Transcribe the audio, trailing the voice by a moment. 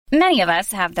Many of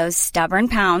us have those stubborn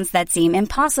pounds that seem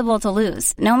impossible to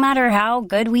lose, no matter how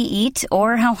good we eat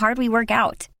or how hard we work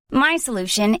out. My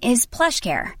solution is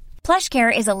PlushCare.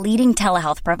 PlushCare is a leading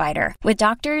telehealth provider with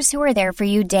doctors who are there for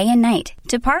you day and night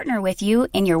to partner with you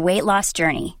in your weight loss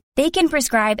journey. They can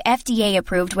prescribe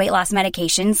FDA-approved weight loss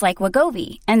medications like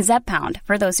Wegovy and Zepbound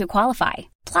for those who qualify.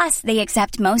 Plus, they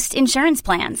accept most insurance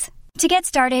plans. To get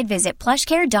started, visit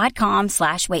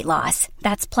plushcare.com/weightloss.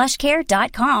 That's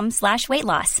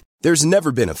plushcare.com/weightloss. There's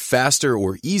never been a faster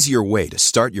or easier way to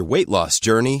start your weight loss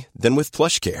journey than with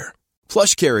PlushCare.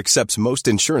 PlushCare accepts most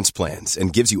insurance plans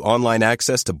and gives you online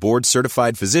access to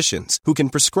board-certified physicians who can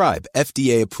prescribe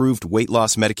FDA-approved weight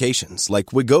loss medications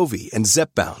like Wegovy and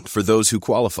Zepbound for those who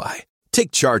qualify.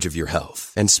 Take charge of your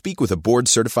health and speak with a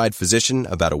board-certified physician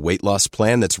about a weight loss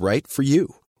plan that's right for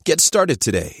you. Get started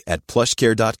today at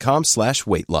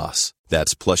plushcare.com/weightloss.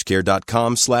 That's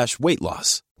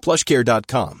plushcare.com/weightloss.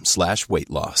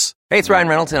 plushcare.com/weightloss. Hey, it's Ryan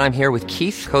Reynolds, and I'm here with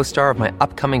Keith, co-star of my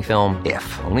upcoming film,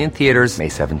 If, only in theaters May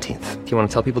 17th. Do you want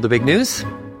to tell people the big news?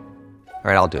 All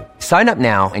right, I'll do it. Sign up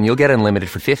now and you'll get unlimited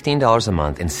for $15 a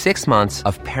month and 6 months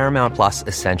of Paramount Plus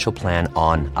Essential Plan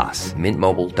on us.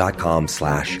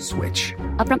 MintMobile.com/switch.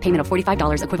 Upfront payment of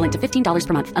 $45 equivalent to $15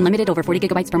 per month. Unlimited over 40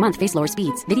 gigabytes per month. Face lower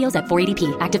speeds. Videos at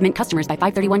 480p. Active Mint customers by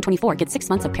 531.24 get 6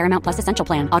 months of Paramount Plus Essential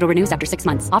Plan. Auto renews after 6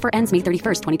 months. Offer ends May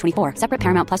 31st, 2024. Separate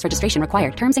Paramount Plus registration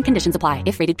required. Terms and conditions apply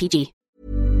if rated PG.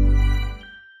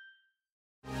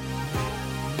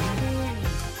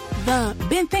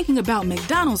 Been thinking about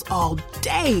McDonald's all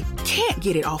day. Can't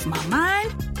get it off my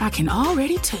mind. I can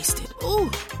already taste it.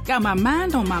 Ooh, got my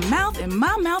mind on my mouth and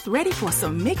my mouth ready for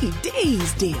some Mickey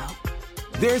D's deal.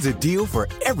 There's a deal for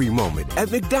every moment at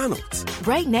McDonald's.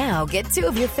 Right now, get 2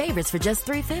 of your favorites for just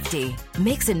 $3.50.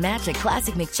 Mix and match a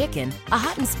classic McChicken, a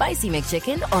hot and spicy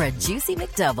McChicken, or a juicy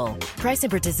McDouble. Price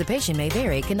and participation may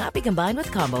vary. Cannot be combined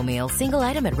with combo meal. Single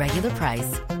item at regular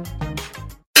price.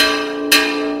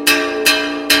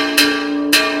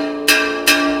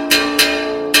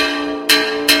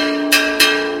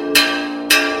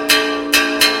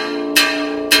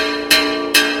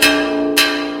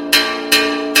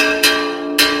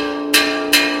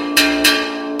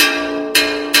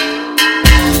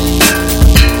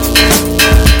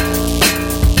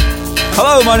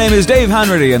 Hello, my name is Dave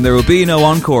Hanratty and there will be no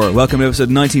encore. Welcome to episode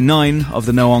 99 of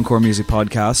the No Encore Music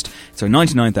Podcast. It's our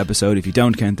 99th episode if you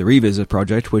don't count the Revisit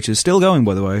project, which is still going,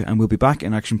 by the way, and we'll be back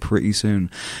in action pretty soon.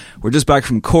 We're just back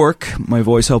from Cork. My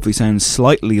voice hopefully sounds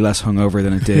slightly less hungover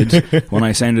than it did when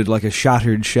I sounded like a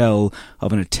shattered shell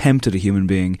of an attempt at a human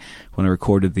being when I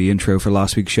recorded the intro for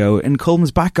last week's show in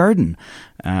Coleman's back garden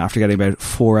after getting about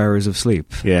 4 hours of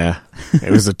sleep. Yeah,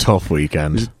 it was a tough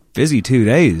weekend. Busy 2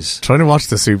 days. Trying to watch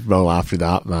the Super Bowl after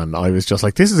that, man, I was just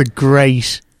like, this is a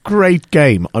great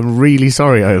game. I'm really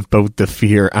sorry I have both the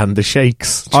fear and the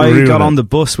shakes. I got on the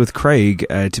bus with Craig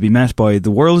to be met by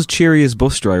the world's cheeriest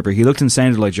bus driver. He looked and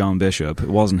sounded like John Bishop. It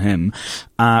wasn't him.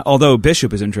 Although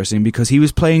Bishop is interesting because he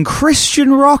was playing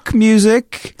Christian rock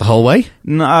music. The whole way?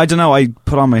 No, I don't know. I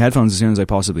put on my headphones as soon as I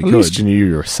possibly could. At least you knew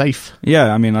you were safe.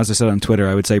 Yeah, I mean, as I said on Twitter,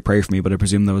 I would say pray for me, but I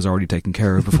presume that was already taken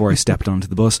care of before I stepped onto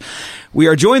the bus. We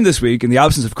are joined this week, in the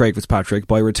absence of Craig Fitzpatrick,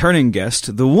 by returning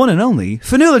guest, the one and only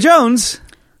Fionnuala Jones.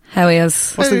 How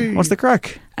is? What's the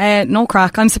crack? No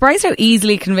crack. I'm surprised how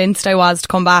easily convinced I was to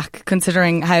come back,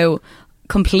 considering how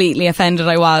completely offended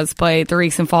I was by the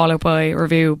recent Fall Out Boy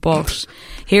review, but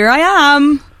here I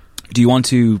am. Do you want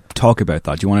to talk about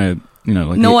that? Do you want to,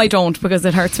 No, I don't, because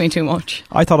it hurts me too much.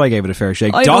 I thought I gave it a fair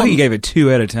shake. Dahi gave it 2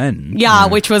 out of 10. Yeah,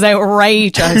 which was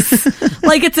outrageous.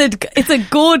 Like, it's a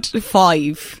good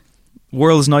 5.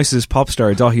 World's nicest pop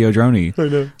star, Dahi O'Droney. I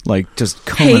know. Like, just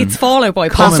coming. Hates Fall Out Boy,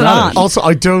 pass it on. Also,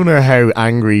 I don't know how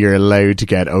angry you're allowed to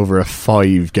get over a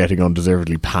 5 getting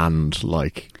undeservedly panned.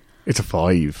 Like, it's a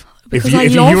 5. If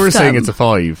you were saying it's a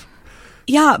 5.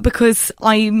 Yeah, because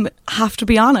I have to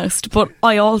be honest, but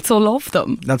I also love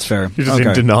them. That's fair. You're just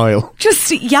in denial.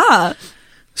 Yeah.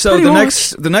 So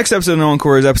the next episode of No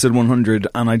Encore is episode 100,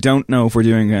 and I don't know if we're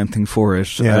doing anything for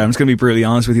it. Yeah. I'm just going to be brutally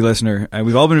honest with you, listener.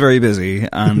 We've all been very busy,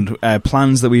 and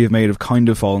plans that we have made have kind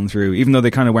of fallen through, even though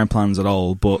they kind of weren't plans at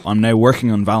all. But I'm now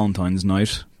working on Valentine's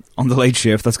night on the late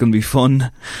shift. That's going to be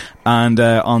fun. And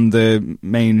on the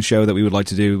main show that we would like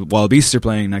to do, Wild Beasts are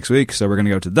playing next week, so we're going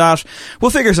to go to that.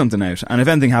 We'll figure something out. And if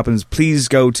anything happens, please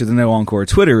go to the No Encore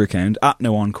Twitter account,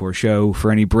 @NoEncoreShow,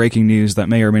 for any breaking news that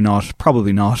may or may not,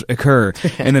 probably not, occur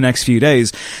in the next few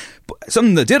days.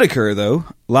 Something that did occur, though,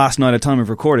 last night at time of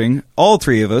recording, all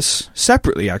 3 of us,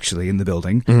 separately actually in the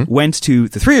building, went to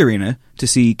the 3 Arena to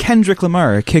see Kendrick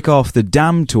Lamar kick off the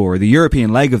Damned Tour, the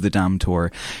European leg of the Damned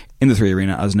Tour, in the 3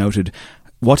 Arena, as noted.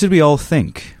 What did we all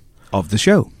think of the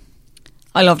show?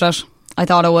 I loved it. I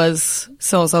thought it was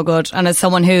so good. And as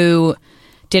someone who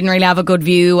didn't really have a good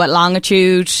view at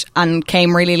Longitude and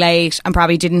came really late and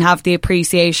probably didn't have the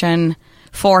appreciation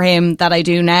for him that I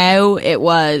do now, it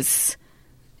was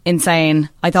insane.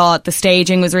 I thought the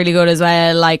staging was really good as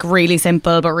well, like really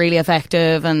simple but really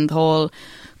effective, and the whole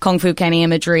Kung Fu Kenny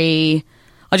imagery.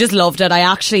 I just loved it. I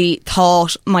actually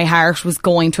thought my heart was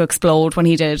going to explode when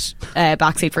he did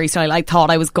Backseat Freestyle. I thought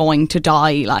I was going to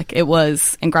die. Like, it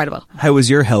was incredible. How was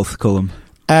your health, Cullum?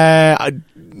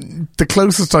 The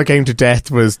closest I came to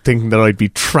death was thinking that I'd be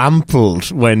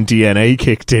trampled when DNA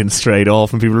kicked in straight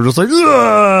off, and people were just like,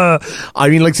 ugh! I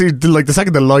mean, like the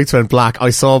second the lights went black, I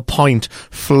saw a pint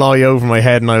fly over my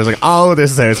head, and I was like, oh,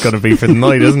 this is how it's going to be for the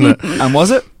night, isn't it? And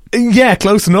was it? Yeah,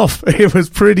 close enough. It was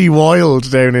pretty wild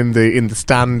down in the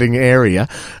standing area.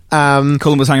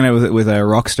 Cullum was hanging out with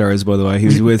rock stars, by the way. He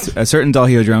was with a certain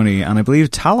Dahi Odroni, and I believe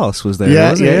Talos was there.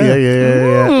 Yeah.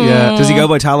 Does he go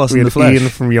by Talos in the flesh? Ian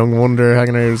from Young Wonder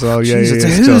hanging out as well. Jeez, it's a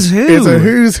who's who. It's a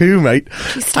who's who, mate.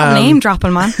 Stop name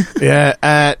dropping, man.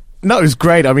 Yeah. No, it was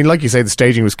great. I mean, like you say, the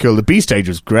staging was cool. The B stage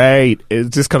was great.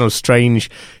 It's this kind of strange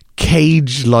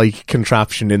cage-like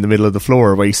contraption in the middle of the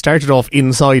floor where he started off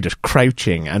inside it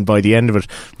crouching, and by the end of it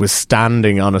was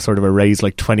standing on a sort of a raised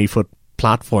like 20-foot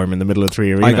platform in the middle of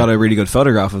 3 Arena. I got a really good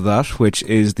photograph of that, which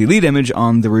is the lead image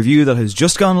on the review that has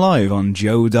just gone live on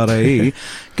joe.ie.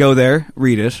 Go there,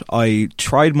 read it. I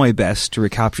tried my best to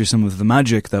recapture some of the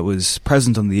magic that was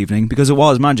present on the evening, because it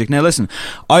was magic. Now listen,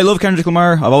 I love Kendrick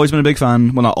Lamar. I've always been a big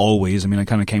fan. Well, not always. I mean, I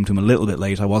kind of came to him a little bit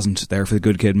late. I wasn't there for the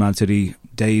Good Kid, Mad City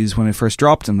days when it first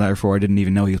dropped, and therefore I didn't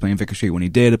even know he was playing Vicar Street when he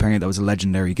did. Apparently that was a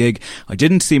legendary gig. I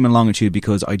didn't see him in Longitude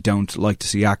because I don't like to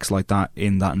see acts like that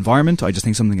in that environment. I just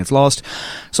think something gets lost.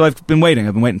 So I've been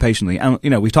waiting patiently. And, you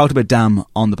know, we've talked about Damn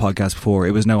on the podcast before.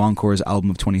 It was No Encore's album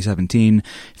of 2017.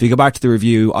 If you go back to the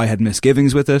review, I had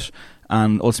misgivings with it,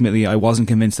 and ultimately I wasn't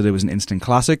convinced that it was an instant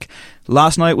classic.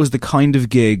 Last night was the kind of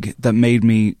gig that made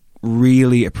me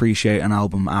really appreciate an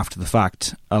album after the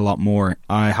fact a lot more.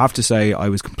 I have to say I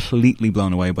was completely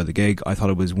blown away by the gig. I thought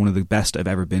it was one of the best I've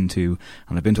ever been to,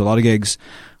 and I've been to a lot of gigs.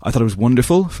 I thought it was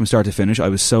wonderful from start to finish. I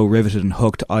was so riveted and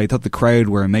hooked. I thought the crowd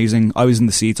were amazing. I was in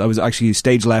the seats. I was actually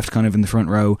stage left, kind of in the front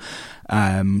row,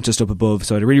 just up above.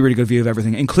 So I had a really, really good view of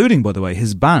everything, including, by the way,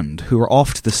 his band, who were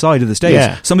off to the side of the stage.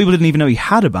 Yeah. Some people didn't even know he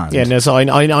had a band. Yeah, no, so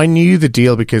I knew the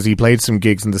deal because he played some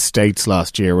gigs in the States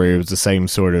last year where it was the same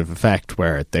sort of effect,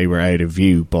 where they were out of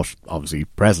view, but obviously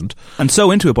present. And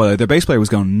so into it, by the way. Their bass player was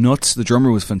going nuts. The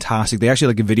drummer was fantastic. They actually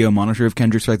had like a video monitor of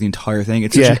Kendrick throughout the entire thing.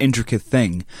 It's such an intricate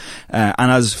thing.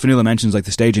 And as Fionnuala mentions, like,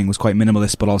 the staging was quite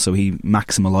minimalist, but also he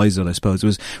maximalised it, I suppose. It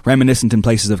was reminiscent in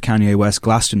places of Kanye West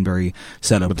Glastonbury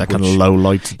setup. With that kind of low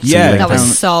light. Yeah, that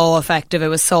was so effective. It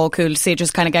was so cool to see it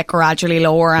just kind of get gradually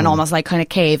lower and almost like kind of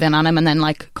cave in on him and then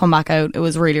like come back out. It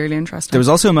was really, really interesting. There was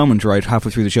also a moment right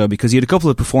halfway through the show, because he had a couple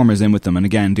of performers in with them, and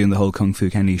again doing the whole Kung Fu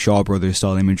Kenny Shaw Brothers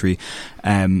style imagery.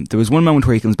 There was one moment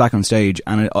where he comes back on stage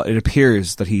and it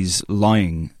appears that he's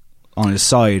lying on his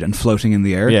side and floating in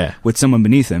the air with someone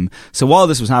beneath him. So while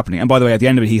this was happening, and by the way, at the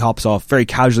end of it, he very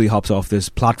casually hops off this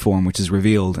platform which is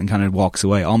revealed and kind of walks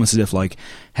away, almost as if like,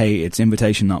 hey, it's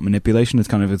invitation, not manipulation. It's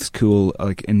kind of this cool,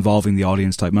 like, involving the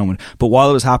audience type moment. But while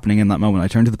it was happening in that moment, I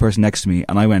turned to the person next to me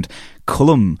and I went,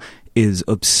 Cullum is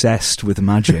obsessed with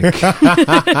magic.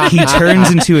 He turns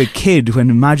into a kid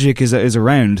when magic is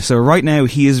around. So right now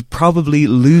he is probably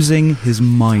losing his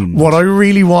mind. What I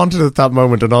really wanted at that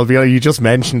moment, and I'll be honest, you just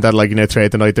mentioned that, like, you know,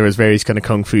 throughout the night there was various kind of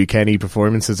Kung Fu Kenny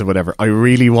performances or whatever. I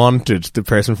really wanted the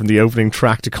person from the opening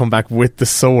track to come back with the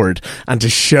sword and to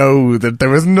show that there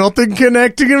was nothing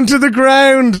connecting him to the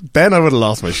ground. Then I would have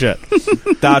lost my shit.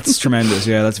 That's tremendous.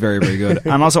 Yeah, that's very, very good.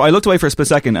 And also I looked away for a split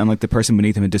second and like the person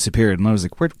beneath him had disappeared, and I was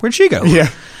like, where'd she go? Yeah.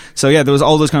 So yeah, there was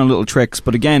all those kind of little tricks,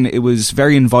 but again, it was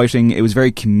very inviting. It was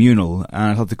very communal,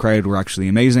 and I thought the crowd were actually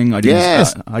amazing. I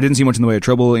didn't see much in the way of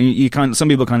trouble. Some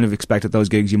people kind of expect at those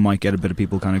gigs you might get a bit of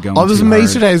people kind of going. I was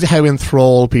amazed at how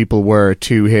enthralled people were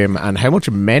to him and how much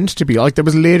it meant to be. Like, there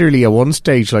was literally at one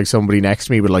stage like somebody next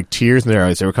to me with like tears in their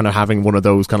eyes. They were kind of having one of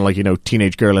those kind of like, you know,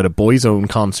 teenage girl at a Boyzone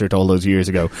concert all those years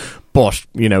ago. But,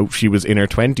 you know, she was in her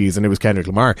 20s and it was Kendrick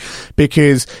Lamar.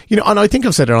 Because, you know, and I think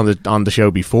I've said it on the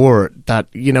show before, that,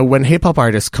 you know, when hip-hop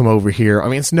artists come over here, I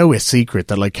mean, it's no secret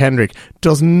that, like, Kendrick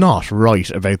does not write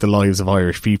about the lives of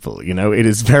Irish people, you know. It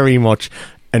is very much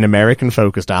an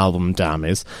American-focused album, Damn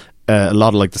is. A lot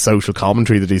of, like, the social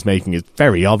commentary that he's making is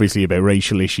very obviously about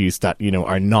racial issues that, you know,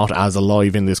 are not as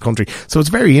alive in this country. So it's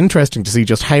very interesting to see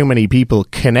just how many people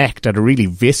connect at a really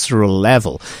visceral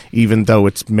level, even though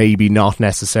it's maybe not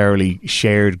necessarily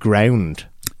shared ground.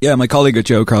 Yeah, my colleague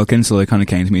Joe Carl Kinsella kind of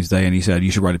came to me today and he said,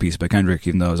 you should write a piece about Kendrick,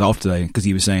 even though I was off today, because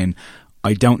he was saying,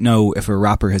 I don't know if a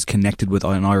rapper has connected with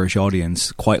an Irish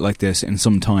audience quite like this in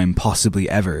some time, possibly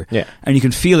ever. Yeah. And you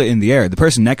can feel it in the air. The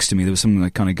person next to me, there was some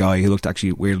like kind of guy who looked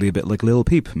actually weirdly a bit like Lil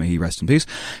Peep, may he rest in peace,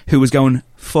 who was going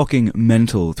fucking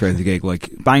mental throughout the gig, like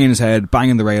banging his head,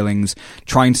 banging the railings,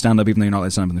 trying to stand up even though you're not allowed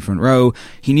to stand up in the front row.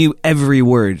 He knew every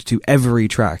word to every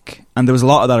track. And there was a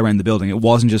lot of that around the building. It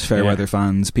wasn't just Fairweather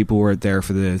fans. People were there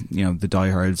for the, the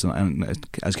diehards, and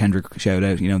as Kendrick shouted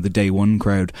out, the day one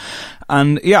crowd.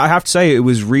 And yeah, I have to say, it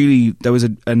was really, there was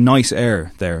a nice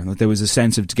air there. Like, there was a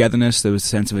sense of togetherness. There was a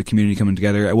sense of a community coming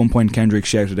together. At one point, Kendrick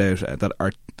shouted out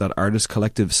that artist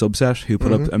collective Subset, who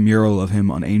put up a mural of him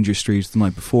on Ainger Street the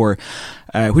night before,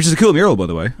 which is a cool mural, by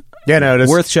the way. Yeah, no, it is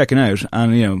worth checking out.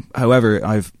 And however,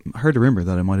 I've heard a rumour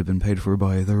that it might have been paid for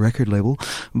by the record label,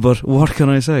 but what can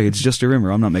I say? It's just a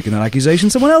rumour. I'm not making that accusation,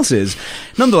 someone else is.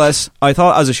 Nonetheless, I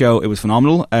thought as a show it was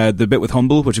phenomenal. The bit with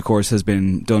Humble, which of course has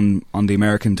been done on the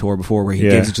American tour before, where he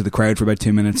gives it to the crowd for about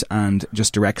 2 minutes and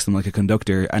just directs them like a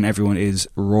conductor, and everyone is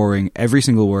roaring every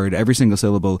single word, every single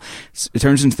syllable. It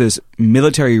turns into this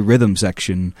military rhythm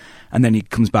section, and then he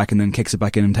comes back and then kicks it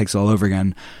back in and takes it all over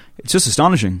again. It's just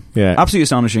astonishing. Yeah. Absolutely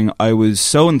astonishing. I was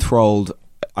so enthralled.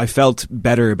 I felt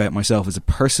better about myself as a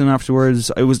person afterwards.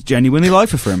 It was genuinely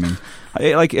life affirming.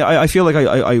 I feel like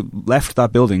I left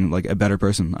that building like a better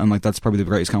person, and like that's probably the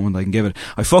greatest compliment I can give it.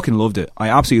 I fucking loved it. I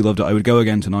absolutely loved it. I would go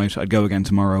again tonight. I'd go again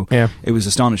tomorrow. Yeah. It was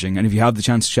astonishing. And if you have the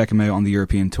chance to check him out on the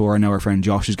European tour, I know our friend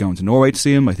Josh is going to Norway to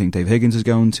see him. I think Dave Higgins is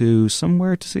going to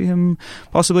somewhere to see him,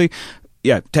 possibly.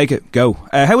 Yeah, take it, go.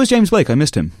 How was James Blake? I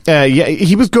missed him. Yeah,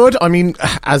 he was good. I mean,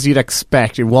 as you'd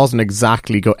expect, it wasn't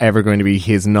exactly ever going to be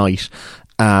his night.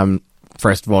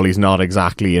 First of all, he's not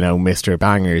exactly, Mr.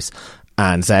 Bangers.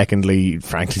 And secondly,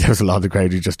 frankly, there was a lot of the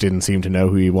crowd who just didn't seem to know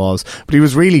who he was. But he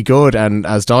was really good. And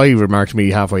as Di remarked to me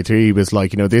halfway through, he was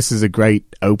like, this is a great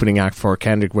opening act for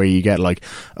Kendrick, where you get like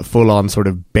a full-on sort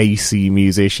of bassy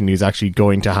musician who's actually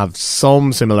going to have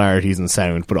some similarities in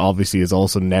sound, but obviously is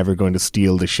also never going to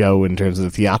steal the show in terms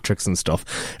of the theatrics and stuff.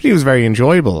 But he was very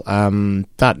enjoyable.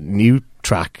 That new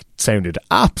track sounded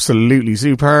absolutely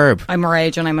superb. I'm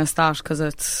rage and I missed that because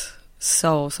it's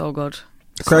so good.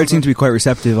 The crowd seemed to be quite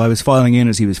receptive. I was filing in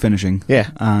as he was finishing. Yeah.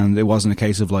 And it wasn't a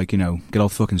case of like, get off the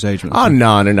fucking stage. Oh,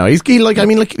 no. He's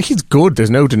good.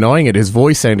 There's no denying it. His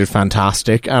voice sounded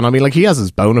fantastic. And I mean, like, he has his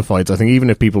bona fides. I think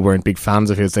even if people weren't big fans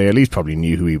of his, they at least probably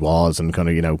knew who he was and kind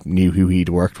of, knew who he'd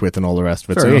worked with and all the rest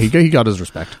of it. Fair enough. He got his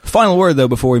respect. Final word, though,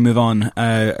 before we move on.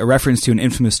 A reference to an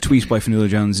infamous tweet by Fionnuala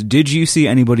Jones. Did you see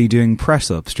anybody doing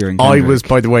press-ups during Kendrick? I was,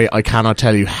 by the way, I cannot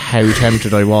tell you how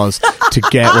tempted I was to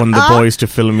get one of the boys to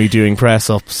film me doing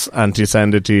press-ups and to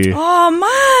send it to you.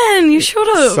 Oh man, you should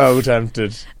have. So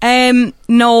tempted.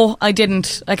 No, I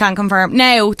didn't. I can't confirm.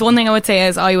 Now, the one thing I would say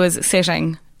is I was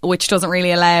sitting, which doesn't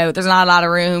really allow, there's not a lot of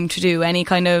room to do any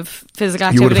kind of physical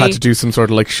activity. You would have had to do some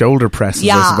sort of like shoulder presses,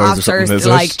 I suppose, or something, is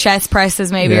like chest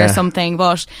presses maybe or something.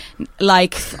 But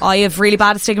like, I have really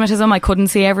bad astigmatism. I couldn't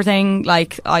see everything.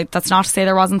 Like, that's not to say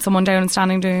there wasn't someone down and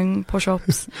standing doing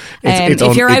push-ups.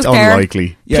 If you're out there,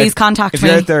 unlikely. Please contact me. If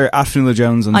you're out there, at Fionnuala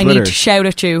Jones on Twitter, I need to shout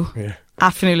at you. Yeah.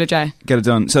 At Fionnuala J. Get it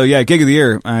done. So yeah, gig of the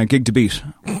year, gig to beat.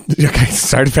 Okay,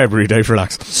 start of February, Dave,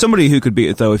 relax. Somebody who could beat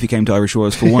it though if he came to Irish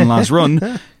Shores for one last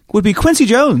run would be Quincy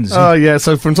Jones. Oh yeah,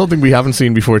 so from something we haven't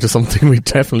seen before to something we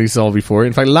definitely saw before.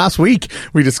 In fact, last week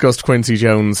we discussed Quincy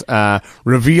Jones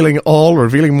revealing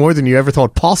more than you ever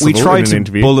thought possible. We tried in an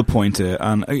to bullet point it,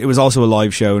 and it was also a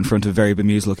live show in front of very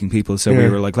bemused looking people, so we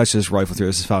were like, let's just rifle through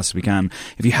this as fast as we can.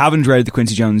 If you haven't read the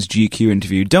Quincy Jones GQ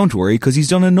interview, don't worry, because he's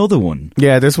done another one.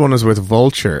 Yeah, this one is with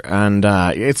Vulture, and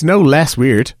it's no less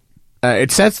weird.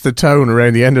 It sets the tone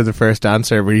around the end of the first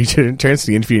answer, where he turns to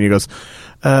the interview and he goes,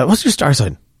 what's your star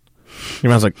sign?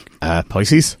 Your man's like,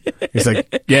 Pisces? He's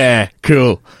like, yeah,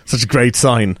 cool. Such a great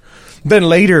sign. Then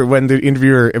later, when the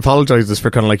interviewer apologises for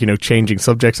kind of like, changing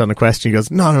subjects on a question, he goes,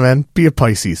 no, man, be a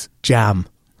Pisces. Jam.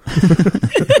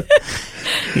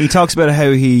 He talks about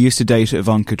how he used to date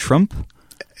Ivanka Trump.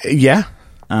 Yeah.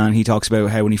 And he talks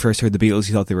about how when he first heard the Beatles,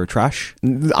 he thought they were trash.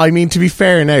 I mean, to be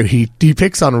fair now, he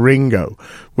picks on Ringo,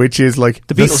 which is like...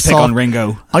 The Beatles pick on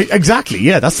Ringo. Exactly,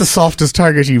 yeah, that's the softest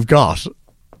target you've got.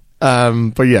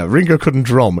 But yeah, Ringo couldn't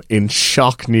drum in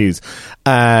shock news.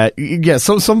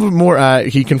 Some more,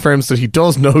 he confirms that he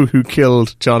does know who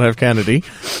killed John F. Kennedy.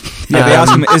 Yeah, they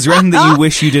ask him, is there anything that you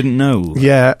wish you didn't know?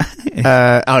 Yeah.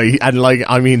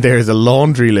 There's a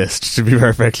laundry list, to be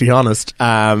perfectly honest.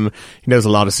 He knows a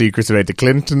lot of secrets about the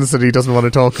Clintons that he doesn't want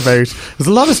to talk about. There's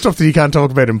a lot of stuff that he can't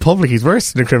talk about in public. He's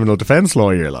worse than a criminal defence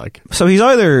lawyer, like. So he's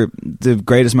either the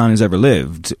greatest man who's ever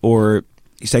lived, or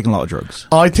He's taken a lot of drugs.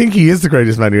 I think he is the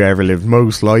greatest man who ever lived,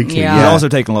 most likely. Yeah. He's also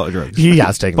taken a lot of drugs. He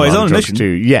has taken By a his lot own of drugs admission.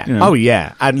 too. Yeah. You know. Oh,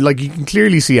 yeah. And like you can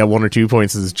clearly see at 1 or 2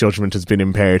 points his judgment has been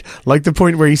impaired. Like the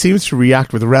point where he seems to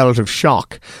react with relative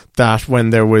shock that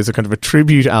when there was a kind of a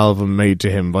tribute album made to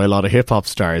him by a lot of hip hop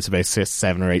stars about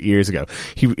 7 or 8 years ago,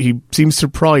 he seems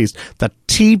surprised that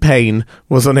T-Pain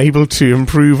was unable to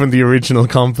improve on the original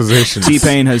composition.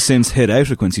 T-Pain has since hit out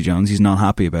with Quincy Jones. He's not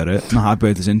happy about it. Not happy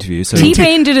about this interview. So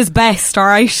T-Pain did his best,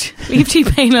 alright? Leave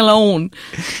T-Pain alone.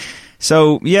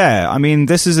 So, yeah, I mean,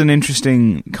 this is an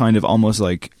interesting kind of almost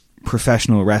like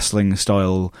professional wrestling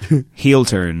style heel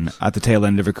turn at the tail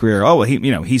end of a career. Oh, well,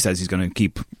 he says he's going to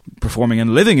keep performing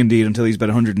and living indeed until he's about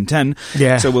 110.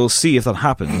 Yeah. So we'll see if that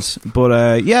happens.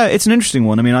 But, yeah, it's an interesting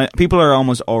one. I mean, people are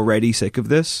almost already sick of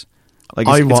this. Like,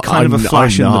 it's kind of a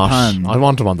flash in the pan. I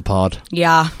want him on the pod.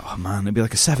 Yeah. Oh, man, it'd be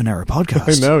like a 7-hour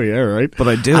podcast. I know, yeah, right. But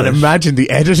I do And it. imagine the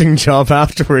editing job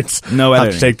afterwards. No have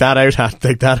editing. to take that out, have to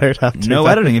take that out, have to No take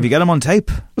that editing. If you get him on tape,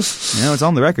 it's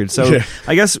on the record. So Yeah.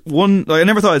 I guess I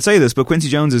never thought I'd say this, but Quincy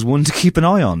Jones is one to keep an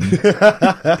eye on.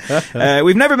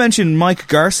 We've never mentioned Mike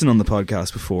Garson on the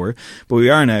podcast before, but we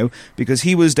are now because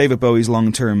he was David Bowie's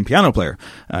long-term piano player,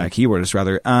 keyboardist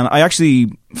rather. And I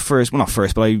actually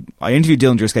I interviewed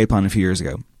Dillinger Escape Plan a few years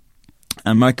ago.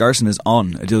 And Mike Garson is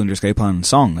on a Dillinger Escape Plan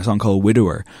song, a song called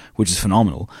Widower, which is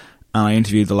phenomenal. And I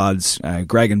interviewed the lads,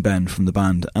 Greg and Ben from the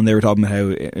band, and they were talking about how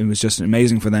it was just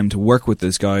amazing for them to work with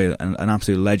this guy, an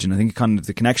absolute legend. I think kind of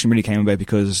the connection really came about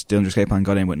because Dillinger Escape Plan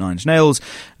got in with Nine Inch Nails,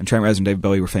 and Trent Reznor and David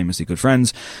Bowie were famously good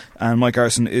friends. And Mike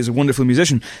Garson is a wonderful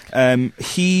musician.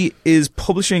 He is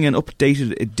publishing an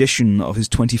updated edition of his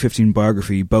 2015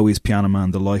 biography, Bowie's Piano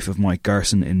Man: The Life of Mike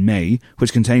Garson, in May,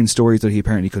 which contains stories that he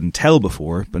apparently couldn't tell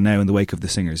before, but now in the wake of the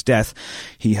singer's death,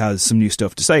 he has some new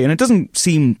stuff to say. And it doesn't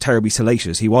seem terribly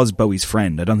salacious. He was Bowie's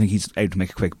friend. I don't think he's out to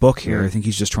make a quick buck here. I think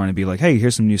he's just trying to be like, hey,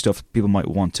 here's some new stuff people might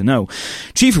want to know.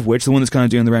 Chief of which, the one that's kind of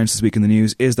doing the rounds this week in the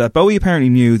news, is that Bowie apparently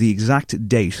knew the exact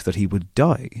date that he would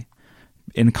die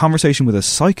in a conversation with a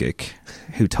psychic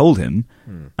who told him,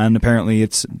 and apparently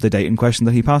it's the date in question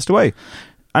that he passed away.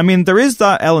 I mean, there is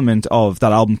that element of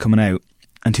that album coming out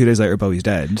and 2 days later Bowie's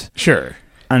dead. Sure.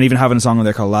 And even having a song on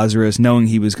there called Lazarus, knowing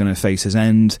he was going to face his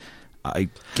end. I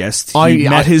guess he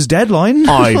met his deadline.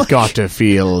 I've got to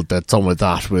feel that some of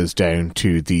that was down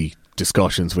to the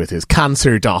discussions with his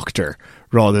cancer doctor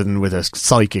rather than with a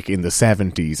psychic in the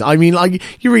 70s. I mean, like,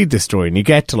 you read this story and you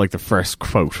get to like the first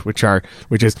quote, which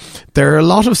is, there are a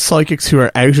lot of psychics who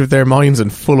are out of their minds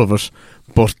and full of it,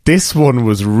 but this one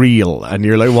was real. And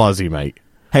you're like, was he, mate?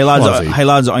 Hey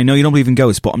lads, I know you don't believe in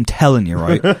ghosts, but I'm telling you,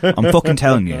 right? I'm fucking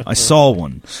telling you. I saw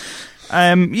one.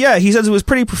 Yeah, he says it was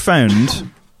pretty profound.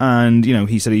 And,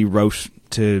 he said he wrote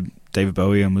to David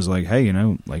Bowie and was like, hey,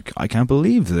 like, I can't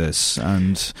believe this.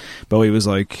 And Bowie was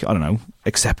like, I don't know,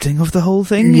 accepting of the whole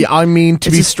thing. Yeah, I mean, it's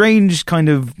a strange kind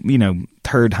of,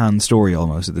 third-hand story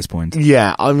almost at this point.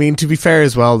 Yeah, I mean, to be fair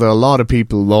as well, though, a lot of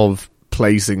people love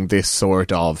placing this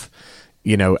sort of,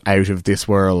 out of this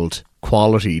world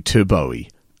quality to Bowie.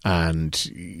 And,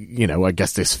 I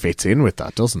guess this fits in with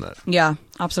that, doesn't it? Yeah,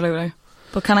 absolutely.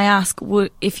 But can I ask,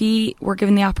 if he were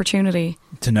given the opportunity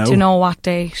to know what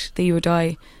date that you would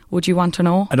die, would you want to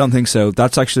know? I don't think so.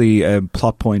 That's actually a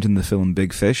plot point in the film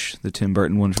Big Fish, the Tim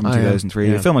Burton one from 2003.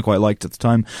 Yeah. A film I quite liked at the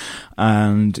time.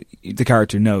 And the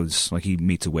character knows, like, he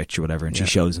meets a witch or whatever, and she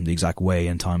shows him the exact way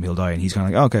and time he'll die, and he's kind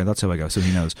of like, oh, okay, that's how I go, so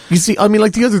he knows. You see, I mean,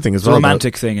 like, the other thing as well, it's a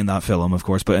romantic thing in that film, of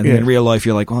course, but in real life,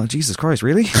 you're like, well, Jesus Christ,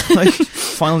 really? Like,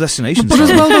 Final Destination. But as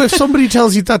well, though, if somebody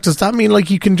tells you that, does that mean, like,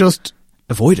 you can just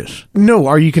avoid it? No,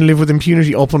 or you can live with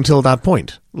impunity up until that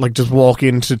point. Like, just walk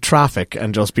into traffic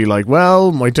and just be like,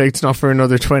 well, my date's not for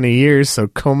another 20 years, so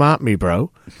come at me, bro.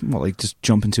 Well, like, just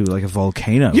jump into, like, a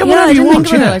volcano. Yeah, whatever you want.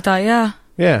 Think about it like that, yeah.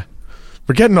 Yeah.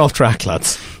 We're getting off track,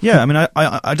 lads. Yeah, I mean, I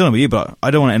don't know about you, but I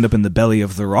don't want to end up in the belly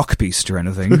of the rock beast or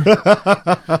anything.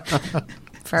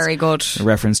 Very good. A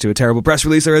reference to a terrible press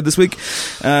release I read this week.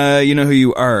 You know who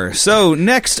you are. So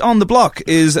next on the block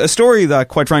is a story that,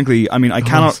 quite frankly, I mean, I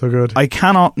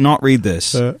cannot not read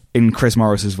this in Chris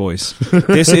Morris's voice.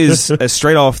 This is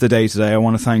straight off the day today. I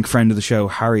want to thank friend of the show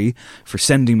Harry for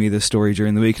sending me this story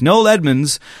during the week. Noel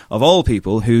Edmonds, of all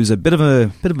people, who's a bit of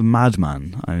a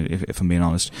madman, if I'm being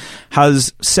honest,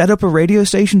 has set up a radio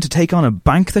station to take on a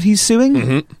bank that he's suing.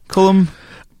 Mm-hmm. Cullum.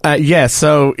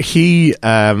 So he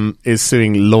is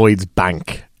suing Lloyds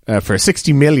Bank for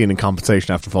 $60 million in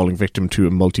compensation after falling victim to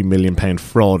a multi-million-pound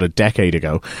fraud a decade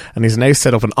ago, and he's now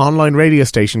set up an online radio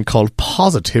station called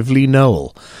Positively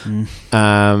Noel.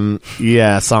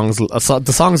 The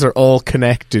songs are all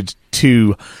connected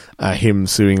to him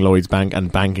suing Lloyd's Bank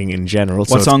and banking in general.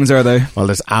 What songs are they? Well,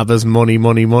 there's ABBA's Money,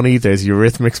 Money, Money. There's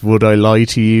Eurythmics' Would I Lie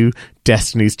to You.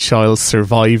 Destiny's Child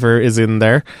Survivor is in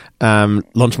there.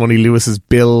 Lunch Money Lewis's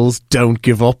Bills, Don't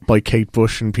Give Up by Kate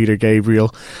Bush and Peter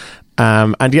Gabriel.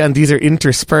 And these are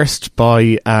interspersed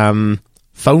by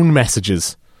phone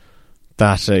messages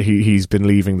that he's been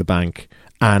leaving the bank.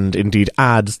 And indeed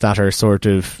ads that are sort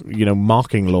of,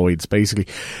 mocking Lloyd's, basically.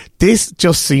 This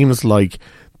just seems like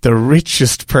the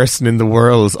richest person in the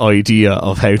world's idea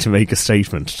of how to make a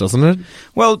statement, doesn't it?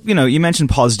 Well, you mentioned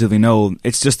Positively Noel.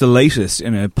 It's just the latest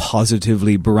in a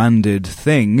positively branded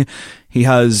thing. He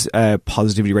has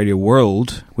Positivity Radio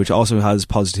World, which also has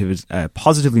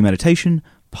Positively Meditation,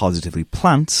 Positively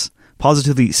Plants,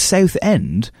 Positively South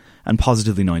End, and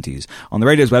Positively 90s. On the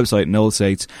radio's website, Noel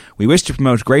states, "We wish to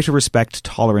promote greater respect,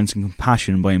 tolerance and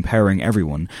compassion by empowering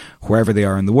everyone, wherever they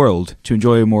are in the world, to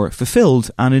enjoy a more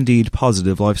fulfilled and indeed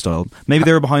positive lifestyle." Maybe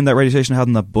they were behind that radio station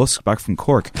having that bus back from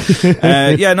Cork.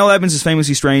 Noel Edmonds is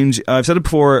famously strange. I've said it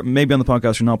before, maybe on the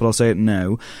podcast or not, but I'll say it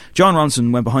now. John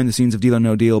Ronson went behind the scenes of Deal or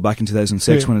No Deal back in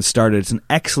 2006 when it started. It's an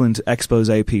excellent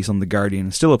expose piece on The Guardian.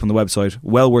 It's still up on the website,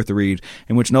 well worth the read,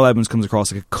 in which Noel Edmonds comes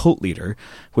across like a cult leader,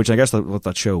 which I guess what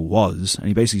that show was, and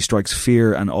he basically strikes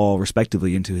fear and awe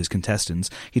respectively into his contestants.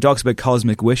 He talks about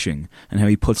cosmic wishing and how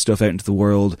he puts stuff out into the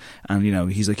world,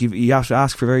 and he's like, you have to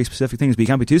ask for very specific things, but you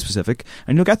can't be too specific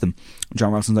and you'll get them. And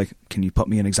John Ronson's like, can you put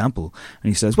me an example? And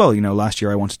he says, well, last year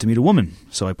I wanted to meet a woman,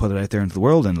 so I put it out there into the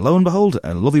world, and lo and behold,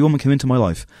 a lovely woman came into my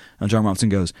life. And John Ronson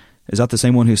goes, is that the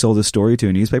same one who sold this story to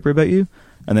a newspaper about you?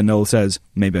 And then Noel says,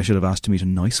 maybe I should have asked to meet a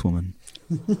nice woman.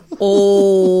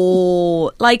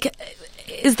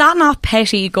 Is that not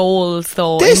petty goals,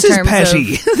 though? This is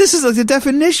petty. This is like the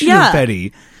definition of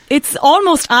petty. It's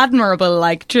almost admirable,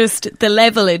 just the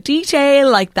level of detail,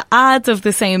 the ads of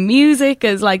the same music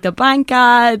as the bank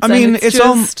ads. I mean, it's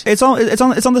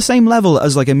on the same level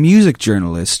as a music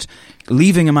journalist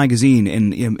leaving a magazine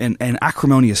in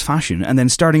acrimonious fashion and then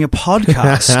starting a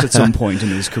podcast at some point in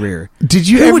his career.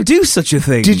 Who would do such a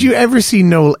thing? Did you ever see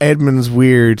Noel Edmonds'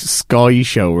 weird Sky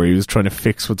show where he was trying to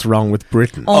fix what's wrong with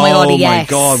Britain? Oh my god, yes.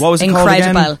 My god, what was it called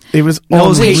again? It was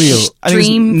Noel's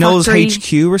unreal. Noel's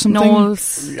HQ or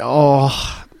something?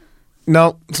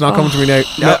 No, it's not coming to me now.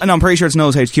 No, I'm pretty sure it's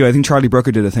Noel's HQ. I think Charlie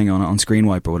Brooker did a thing on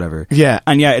Screenwipe or whatever. Yeah.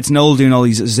 And it's Noel doing all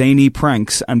these zany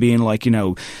pranks and being like,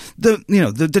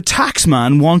 the tax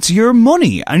man wants your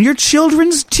money and your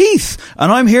children's teeth,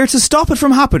 and I'm here to stop it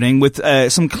from happening, with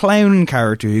some clown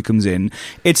character who comes in.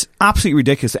 It's absolutely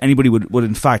ridiculous that anybody would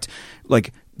in fact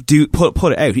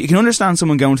put it out. You can understand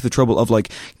someone going to the trouble of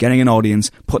getting an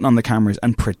audience, putting on the cameras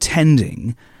and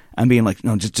pretending and being like,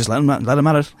 no, just let him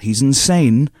at it. He's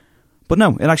insane. But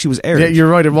no, it actually was aired. Yeah, you're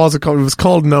right. It was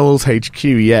called Noel's HQ.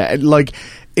 Yeah,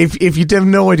 if you have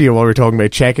no idea what we're talking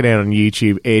about, check it out on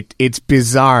YouTube. It's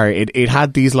bizarre. It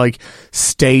had these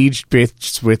staged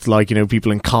bits with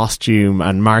people in costume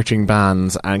and marching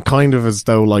bands, and kind of as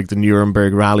though the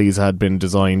Nuremberg rallies had been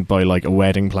designed by a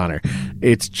wedding planner.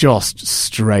 It's just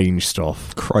strange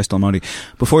stuff. Christ almighty.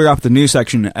 Before we wrap up the news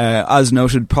section, as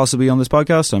noted possibly on this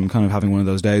podcast, I'm kind of having one of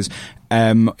those days.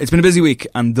 It's been a busy week,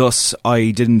 and thus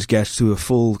I didn't get to a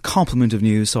full complement of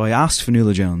news, so I asked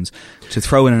Fionnuala Jones to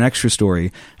throw in an extra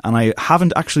story, and I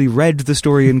haven't actually read the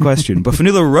story in question, but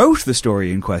Fionnuala wrote the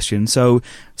story in question, so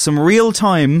some real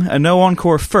time and no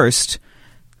encore first.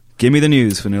 Give me the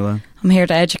news, Fionnuala. I'm here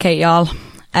to educate y'all.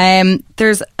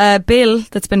 There's a bill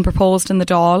that's been proposed in the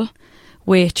Dáil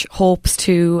which hopes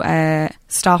to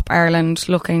stop Ireland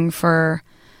looking for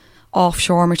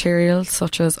offshore materials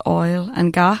such as oil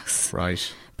and gas.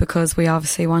 Right. Because we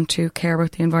obviously want to care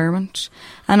about the environment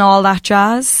and all that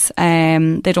jazz.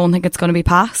 They don't think it's going to be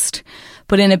passed.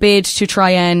 But in a bid to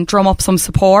try and drum up some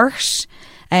support,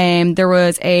 there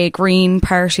was a Green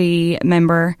Party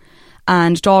member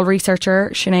and Dáil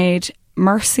researcher, Sinead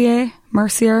Mercier.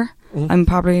 I'm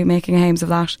probably making names of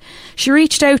that. She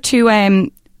reached out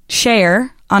to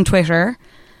Share on Twitter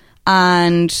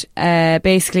and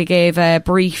basically gave a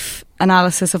brief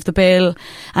analysis of the bill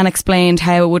and explained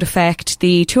how it would affect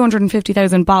the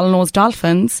 250,000 bottlenose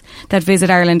dolphins that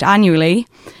visit Ireland annually,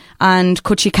 and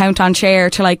could she count on Cher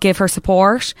to give her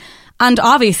support. And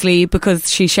obviously,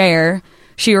 because she's Cher,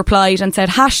 she replied and said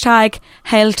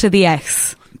 #hell to the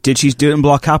S. Did she do it in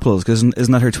block capitals? Because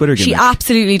isn't that her Twitter gimmick? She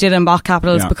absolutely did it in block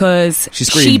capitals, because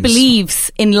she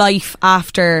believes in life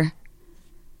after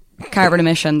carbon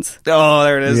emissions. Oh,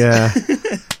 there it is. Yeah.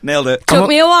 Nailed it. Took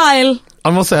me a while. I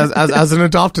must say, as an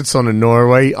adopted son in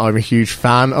Norway, I'm a huge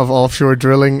fan of offshore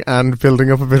drilling and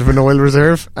building up a bit of an oil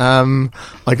reserve.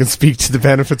 I can speak to the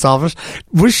benefits of it.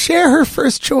 Was Cher her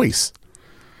first choice?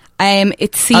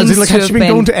 It seems As in, like, to has have she been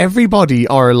going to everybody,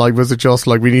 or like was it just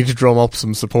like we need to drum up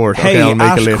some support? Hey, okay, I'll make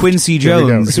Ash a list. Quincy Here we go.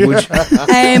 Jones.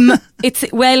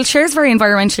 Would Cher's very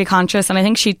environmentally conscious, and I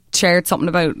think she shared something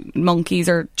about monkeys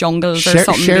or jungles or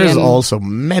something. Cher's being- also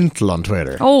mental on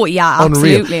Twitter. Oh yeah,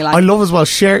 Unreal. absolutely. Like, I love as well.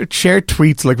 Cher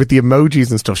tweets like with the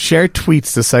emojis and stuff. Cher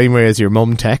tweets the same way as your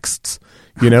mum texts.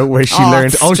 You know, where she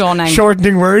learned, stunning.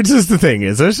 shortening words is the thing,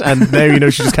 is it? And now, you know,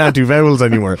 she just can't do vowels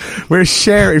anymore. Whereas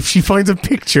Cher, if she finds a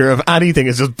picture of anything,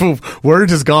 it's just poof, word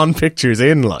is gone, picture's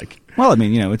in, like. Well, I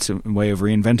mean, you know, it's a way of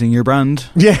reinventing your brand.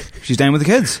 Yeah. She's down with the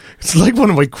kids. It's like one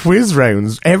of my quiz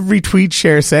rounds. Every tweet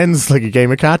Cher sends is like a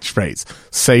game of catchphrase.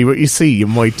 Say what you see, you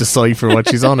might decipher what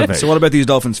she's on about. So what about these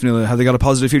Dolphins, Fionnuala? Have they got a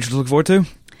positive future to look forward to?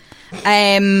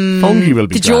 Fungi will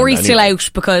be the jury's grand still anyway. out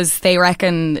because they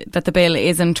reckon that the bill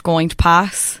isn't going to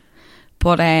pass.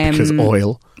 But Because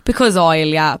oil. Because oil,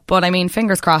 yeah. But I mean,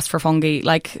 fingers crossed for Fungi.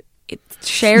 Like,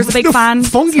 Cher's a big No, fan.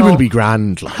 Fungi so- will be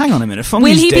grand. Like. Hang on a minute. Will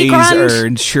Fungi's he be days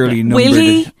grand? are surely numbered. Will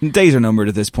he? Days are numbered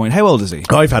at this point. How old is he?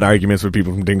 I've had arguments with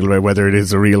people from Dingle about whether it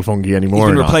is a real fungi anymore.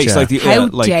 He's been or not, replaced yeah. like the How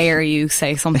like, dare you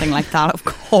say something like that? Of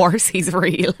course he's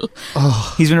real.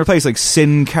 he's been replaced like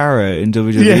Sin Cara in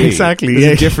WWE. Yeah, exactly, There's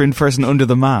yeah. a different person under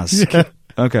the mask. Yeah.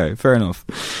 Okay, fair enough.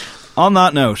 On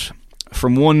that note,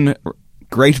 from one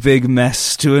great big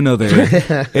mess to another,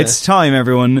 it's time,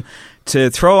 everyone,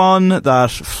 to throw on that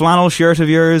flannel shirt of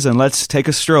yours and let's take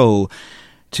a stroll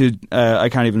to... I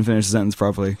can't even finish the sentence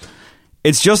properly.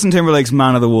 It's Justin Timberlake's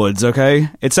Man of the Woods, okay?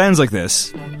 It sounds like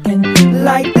this.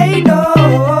 Like they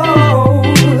know,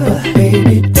 but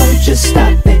baby, don't just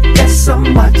stop it. There's so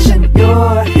much in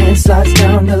your hand slides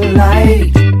down the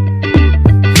light.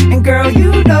 And girl,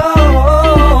 you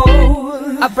know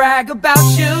I brag about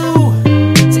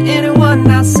you to anyone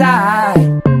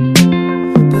outside.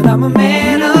 But I'm a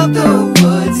man of the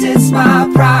woods, it's my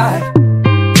pride.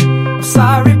 I'm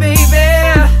sorry, baby,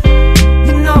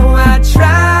 you know I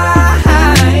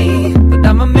try. But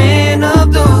I'm a man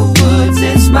of the woods,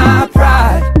 it's my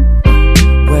pride.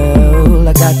 Well,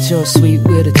 I got your sweet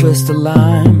with a twist of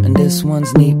lime. And this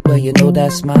one's neat, but you know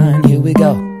that's mine. Here we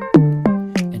go.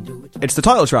 It's the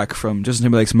title track from Justin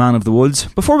Timberlake's Man of the Woods.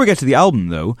 Before we get to the album,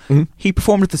 though, he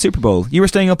performed at the Super Bowl. You were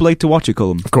staying up late to watch it,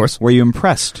 Cullum. Of course. Were you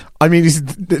impressed? I mean,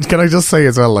 can I just say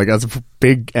as well, like, as a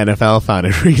big NFL fan,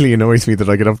 it really annoys me that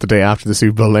I get up the day after the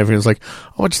Super Bowl and everyone's like,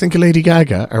 oh, what do you think of Lady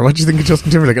Gaga? Or what do you think of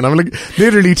Justin Timberlake? And I'm like,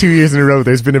 literally 2 years in a row,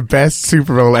 there's been a best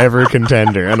Super Bowl ever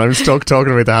contender, and I'm stuck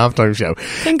talking about the halftime show.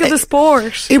 Think of the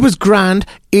sport. It was grand.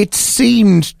 It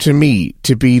seemed to me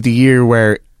to be the year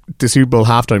where the Super Bowl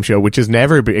halftime show, which has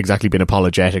never exactly been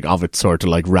apologetic of its sort of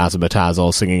like razzmatazz,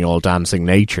 all singing, all dancing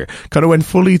nature, kind of went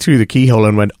fully through the keyhole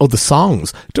and went, oh, the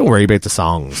songs, don't worry about the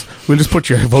songs, we'll just put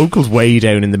your vocals way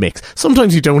down in the mix.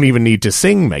 Sometimes you don't even need to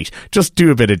sing, mate, just do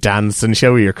a bit of dance and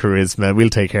show your charisma, we'll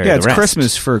take care of the rest. Yeah, it's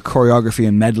Christmas for choreography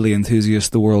and medley enthusiasts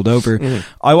the world over.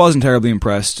 I wasn't terribly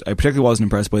impressed. I particularly wasn't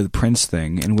impressed by the Prince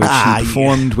thing, in which he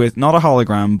performed with not a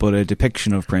hologram but a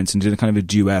depiction of Prince and did a kind of a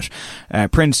duet.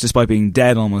 Prince, despite being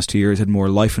dead almost 2 years, had more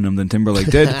life in him than Timberlake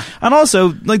did. And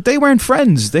also, like, they weren't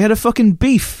friends. They had a fucking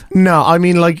beef. No, I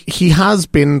mean, like, he has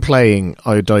been playing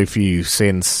I Die For You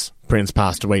since Prince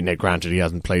passed away. Now, granted, he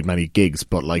hasn't played many gigs,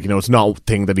 but, like, you know, it's not a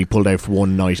thing that he pulled out for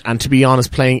one night. And to be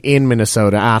honest, playing in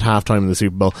Minnesota at halftime of the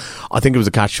Super Bowl, I think it was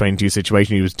a catch-22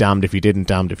 situation. He was damned if he didn't,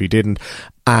 damned if he didn't.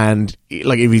 And,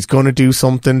 like, if he's going to do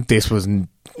something, this was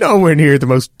nowhere near the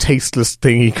most tasteless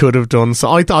thing he could have done.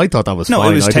 So I thought that was fine. No,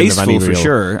 it was I didn't have any tasteful for real-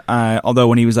 sure. Although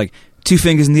when he was like, 2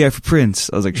 fingers in the air for Prince,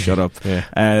 I was like, shut up.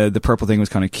 Yeah. The purple thing was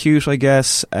kind of cute, I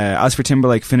guess. As for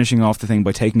Timberlake finishing off the thing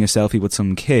by taking a selfie with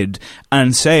some kid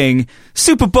and saying,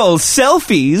 Super Bowl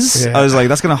selfies, Yeah. I was like,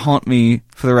 that's going to haunt me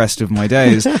for the rest of my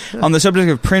days. On the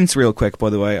subject of Prince real quick, by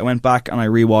the way, I went back and I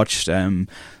rewatched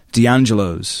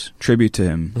D'Angelo's tribute to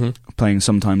him, playing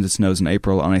Sometimes It Snows in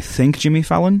April, and I think Jimmy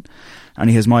Fallon. And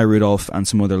he has Maya Rudolph and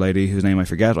some other lady whose name I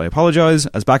forget, I apologise,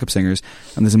 as backup singers.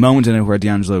 And there's a moment in it where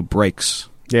D'Angelo breaks.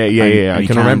 Yeah. And I he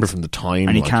can can't- remember from the time.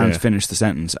 And he like, can't yeah. finish the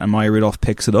sentence. And Maya Rudolph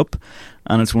picks it up.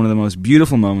 And it's one of the most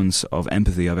beautiful moments of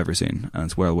empathy I've ever seen. And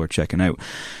it's well worth checking out.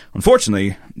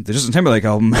 Unfortunately, the Justin Timberlake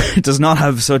album does not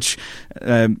have such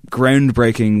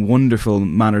groundbreaking, wonderful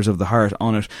manners of the heart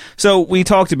on it. So we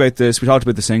talked about this. We talked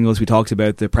about the singles. We talked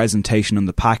about the presentation and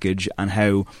the package and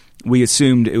how we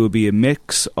assumed it would be a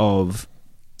mix of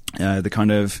the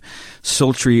kind of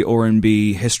sultry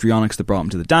R&B histrionics that brought him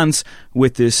to the dance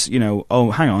with this, you know,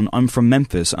 oh, hang on, I'm from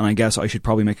Memphis and I guess I should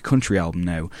probably make a country album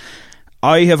now.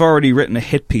 I have already written a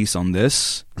hit piece on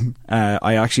this.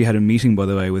 I actually had a meeting, by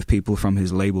the way, with people from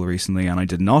his label recently, and I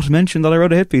did not mention that I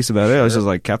wrote a hit piece about it. I was just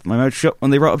like, kept my mouth shut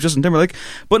when they brought up Justin Timberlake.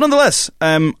 But nonetheless,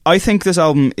 I think this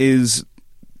album is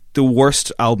the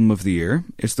worst album of the year.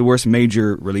 It's the worst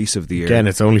major release of the year. Again,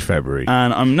 it's only February.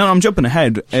 And I'm jumping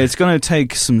ahead. It's going to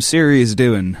take some serious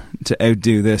doing to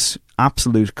outdo this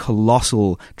absolute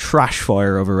colossal trash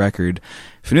fire of a record.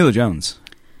 Fionnuala Jones.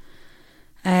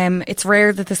 It's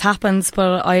rare that this happens,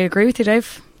 but I agree with you,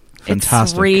 Dave.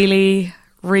 Fantastic. It's really,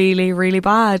 really, really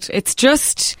bad. It's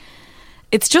just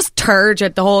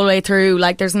turgid the whole way through.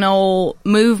 Like, there's no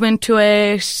movement to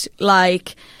it.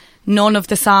 Like, none of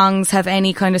the songs have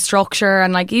any kind of structure.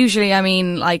 And like, usually, I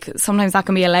mean, like, sometimes that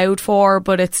can be allowed for,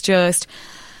 but it's just,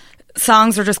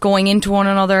 songs are just going into one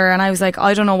another. And I was like,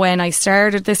 I don't know when I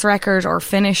started this record or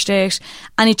finished it.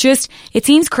 And it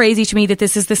seems crazy to me that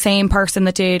this is the same person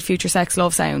that did Future Sex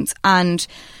Love Sounds and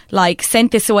like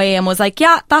sent this away and was like,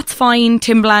 yeah, that's fine,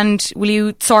 Timbaland, will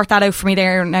you sort that out for me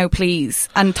there now, please?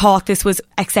 And thought this was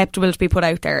acceptable to be put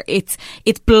out there. It's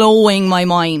blowing my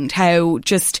mind how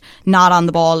just not on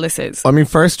the ball this is. I mean,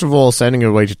 first of all, sending it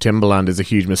away to Timbaland is a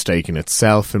huge mistake in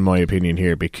itself, in my opinion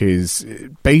here, because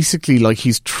basically, like,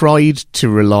 he's tried to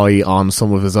rely on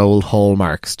some of his old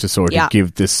hallmarks to sort of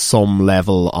give this some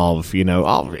level of, you know,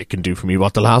 oh, it can do for me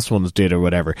what the last ones did or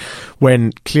whatever,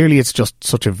 when clearly it's just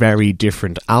such a very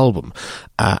different album,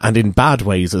 and in bad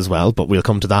ways as well, but we'll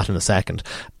come to that in a second.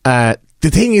 The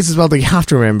thing is as well that you have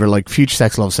to remember, like, Future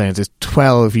Sex Love Sounds is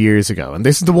 12 years ago, and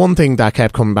this is the one thing that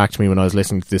kept coming back to me when I was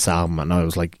listening to this album, and I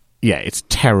was like, yeah, it's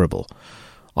terrible.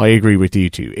 I agree with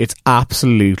you too. It's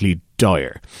absolutely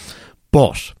dire.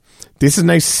 But this is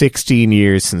now 16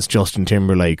 years since Justin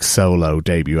Timberlake's solo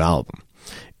debut album.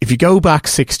 If you go back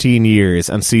 16 years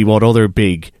and see what other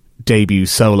big debut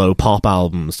solo pop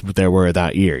albums there were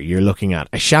that year, you're looking at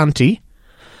Ashanti,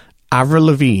 Avril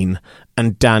Lavigne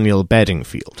and Daniel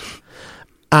Bedingfield.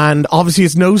 And obviously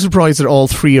it's no surprise that all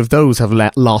three of those have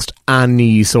lost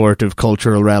any sort of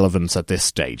cultural relevance at this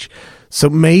stage. So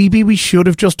maybe we should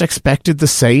have just expected the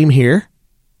same here.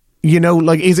 You know,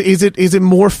 like, is it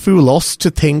more fool us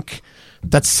to think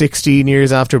that 16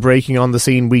 years after breaking on the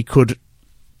scene we could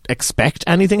expect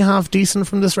anything half decent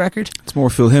from this record? It's more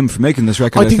fool him for making this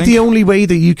record. I think the only way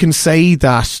that you can say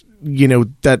that, you know,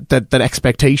 that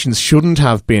expectations shouldn't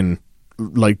have been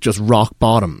like just rock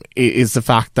bottom is the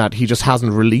fact that he just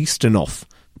hasn't released enough.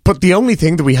 But the only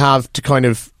thing that we have to kind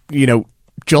of, you know,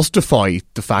 justify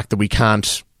the fact that we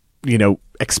can't, you know,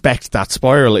 expect that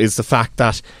spiral is the fact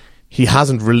that he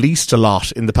hasn't released a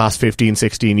lot in the past 15,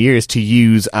 16 years to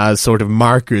use as sort of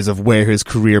markers of where his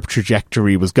career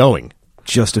trajectory was going.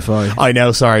 Justify. I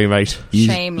know, sorry, mate.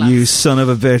 Shameless. You son of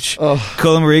a bitch.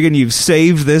 Colin Regan, you've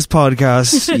saved this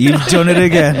podcast. You've done it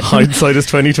again. Hindsight is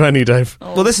 2020, Dave.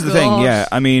 Well, this is the thing, yeah.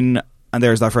 I mean, and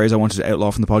there's that phrase I wanted to outlaw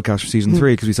from the podcast for season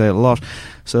 3 because we say it a lot.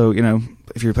 So, you know,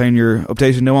 if you're playing your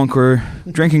updated No Encore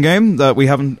drinking game that we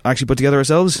haven't actually put together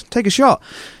ourselves, take a shot.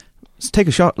 Take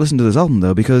a shot, listen to this album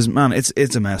though, because man,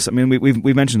 it's a mess. I mean,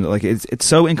 we've mentioned it, like it's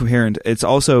so incoherent. It's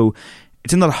also,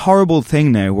 it's in that horrible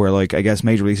thing now where, like, I guess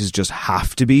major releases just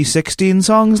have to be 16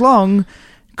 songs long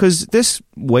because this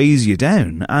weighs you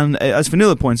down. And as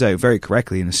Fionnuala points out very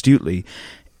correctly and astutely,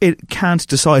 it can't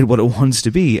decide what it wants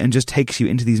to be and just takes you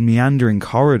into these meandering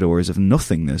corridors of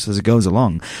nothingness as it goes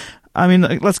along. I mean,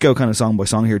 let's go kind of song by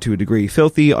song here to a degree.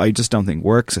 Filthy, I just don't think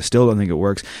works. I still don't think it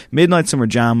works. Midnight Summer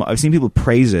Jam, I've seen people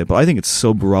praise it, but I think it's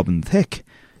sub-Robin Thicke.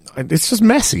 It's just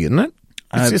messy, isn't it?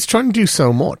 It's trying to do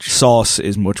so much. Sauce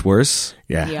is much worse.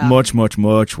 Yeah. Much, much,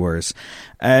 much worse.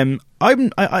 I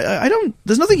don't,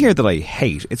 there's nothing here that I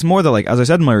hate. It's more that, like, as I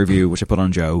said in my review, which I put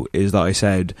on Joe, is that I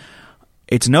said,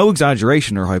 it's no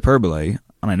exaggeration or hyperbole,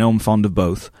 and I know I'm fond of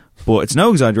both, but it's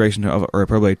no exaggeration or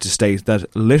hyperbole to state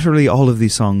that literally all of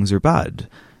these songs are bad.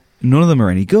 None of them are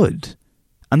any good.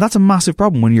 And that's a massive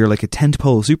problem when you're like a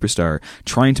tentpole superstar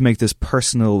trying to make this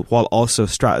personal while also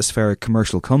stratospheric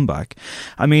commercial comeback.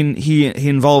 I mean, he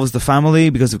involves the family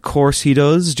because of course he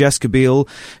does. Jessica Biel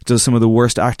does some of the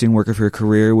worst acting work of her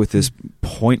career with this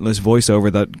pointless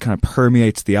voiceover that kind of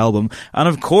permeates the album. And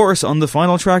of course, on the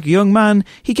final track, Young Man,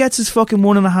 he gets his fucking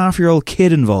 1.5-year-old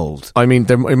kid involved. I mean,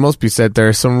 it must be said there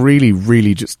are some really,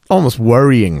 really just almost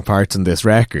worrying parts in this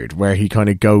record where he kind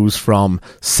of goes from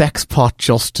sex pot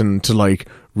Justin to like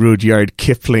Rudyard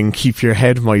Kipling, Keep Your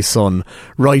Head My Son,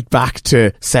 right back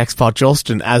to Sexpot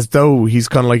Justin, as though he's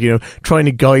kind of like, you know, trying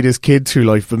to guide his kid through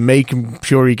life but making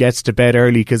sure he gets to bed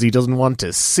early because he doesn't want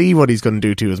to see what he's going to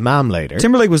do to his mam later.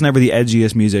 Timberlake was never the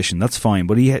edgiest musician, that's fine,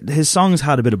 but his songs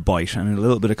had a bit of bite and a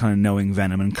little bit of kind of knowing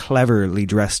venom and cleverly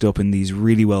dressed up in these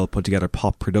really well put together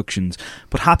pop productions.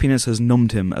 But Happiness has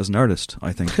numbed him as an artist,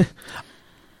 I think.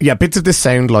 Yeah, bits of this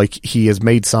sound like he has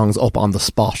made songs up on the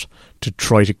spot to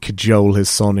try to cajole his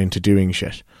son into doing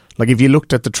shit. Like, if you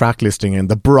looked at the track listing and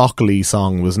the Broccoli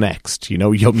song was next, you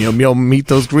know, Yum Yum Yum, Meet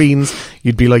Those Greens,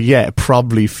 you'd be like, yeah, it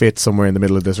probably fits somewhere in the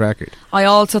middle of this record. I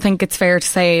also think it's fair to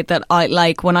say that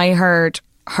when I heard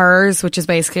Hers, which is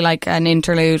basically like an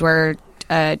interlude where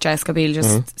Jessica Biel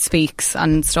just speaks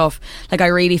and stuff, like, I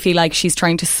really feel like she's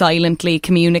trying to silently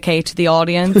communicate to the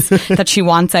audience that she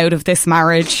wants out of this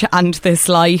marriage and this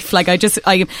life. Like, I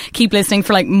keep listening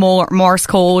for like more Morse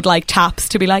code, like taps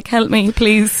to be like, help me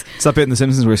please. It's that bit in The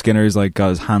Simpsons where Skinner's like got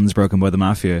his hands broken by the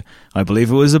mafia. I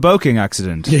believe it was a boating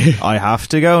accident. I have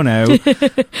to go now.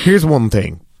 Here's one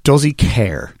thing, does he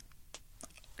care?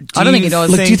 I don't think he does.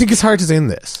 Like, do you think his heart is in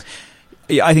this?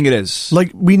 Yeah, I think it is.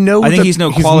 Like, we know, I think he's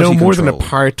no quality no more control. than a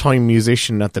part-time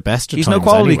musician at the best of he's times. No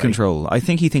quality anyway. control. I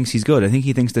think he thinks he's good. I think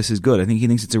he thinks this is good. I think he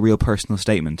thinks it's a real personal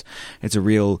statement. It's a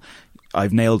real,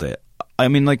 I've nailed it. I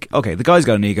mean, like, okay, the guy's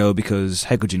got an ego because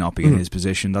how could you not be in his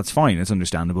position? That's fine. It's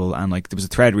understandable. And, like, there was a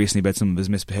thread recently about some of his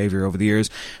misbehaviour over the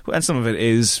years. And some of it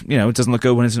is, you know, it doesn't look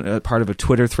good when it's a part of a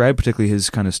Twitter thread, particularly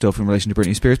his kind of stuff in relation to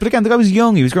Britney Spears. But again, the guy was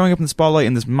young. He was growing up in the spotlight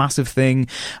in this massive thing.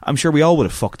 I'm sure we all would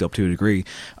have fucked up to a degree.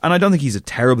 And I don't think he's a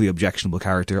terribly objectionable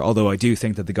character, although I do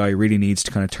think that the guy really needs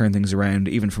to kind of turn things around,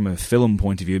 even from a film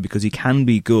point of view, because he can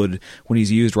be good when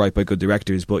he's used right by good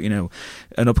directors. But, you know,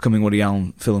 an upcoming Woody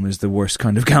Allen film is the worst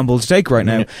kind of gamble to take right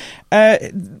now.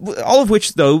 All of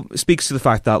which, though, speaks to the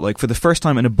fact that, like, for the first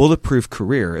time in a bulletproof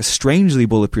career, a strangely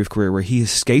bulletproof career where he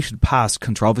has skated past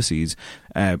controversies,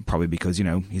 probably because, you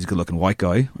know, he's a good-looking white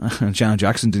guy, and Janet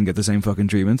Jackson didn't get the same fucking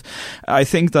treatment. I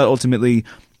think that ultimately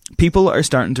people are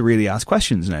starting to really ask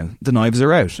questions now. The knives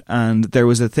are out. And there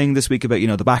was a thing this week about, you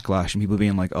know, the backlash and people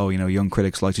being like, oh, you know, young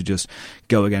critics like to just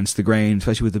go against the grain,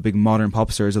 especially with the big modern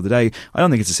pop stars of the day. I don't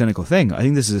think it's a cynical thing. I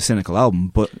think this is a cynical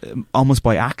album, but almost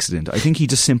by accident. I think he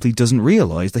just simply doesn't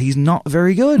realise that he's not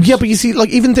very good. Yeah, but you see, like,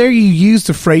 even there you use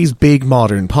the phrase big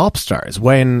modern pop stars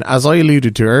when, as I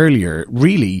alluded to earlier,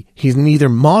 really, he's neither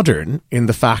modern in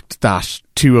the fact that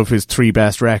two of his three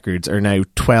best records are now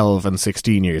 12 and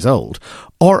 16 years old,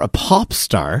 or a pop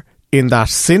star in that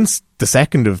since the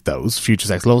second of those, Future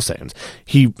Sex Love Sounds,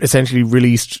 he essentially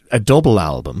released a double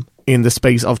album in the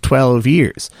space of 12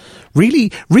 years.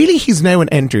 Really, he's now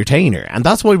an entertainer. And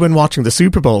that's why when watching the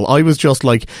Super Bowl, I was just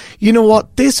like, you know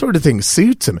what, this sort of thing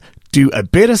suits him. Do a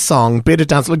bit of song, bit of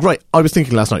dance. Like, right, I was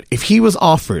thinking last night,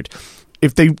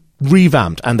 if they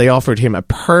revamped and they offered him a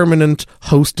permanent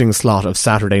hosting slot of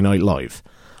Saturday Night Live,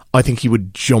 I think he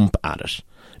would jump at it.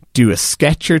 Do a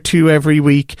sketch or two every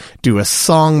week, do a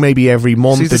song maybe every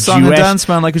month. So he's a song and dance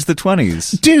man like it's the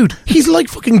 20s. Dude, he's like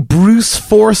fucking Bruce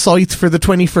Forsyth for the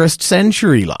 21st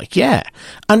century, like, yeah.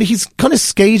 And he's kind of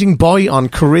skating by on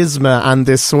charisma and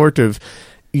this sort of,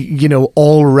 you know,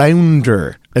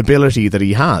 all-rounder ability that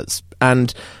he has.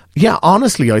 And yeah,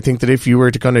 honestly, I think that if you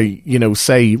were to kind of, you know,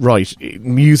 say, right,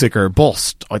 music or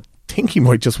bust, I think he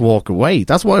might just walk away.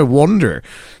 That's why I wonder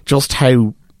just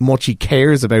how much he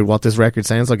cares about what this record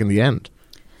sounds like in the end.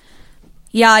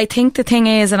 Yeah, I think the thing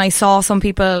is, and I saw some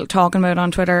people talking about it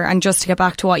on Twitter, and just to get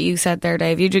back to what you said there,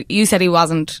 Dave, you said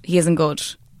he isn't good.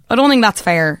 I don't think that's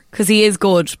fair, because he is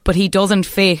good, but he doesn't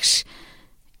fit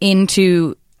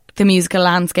into the musical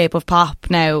landscape of pop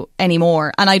now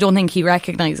anymore, and I don't think he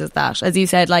recognises that. As you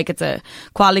said, like, it's a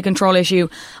quality control issue.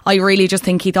 I really just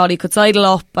think he thought he could sidle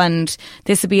up and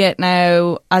this would be it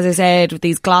now, as I said, with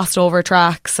these glossed over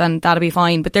tracks, and that'll be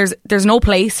fine. But there's no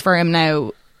place for him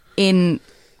now in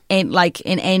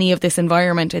any of this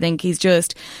environment. I think he's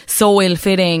just so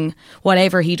ill-fitting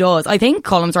whatever he does. I think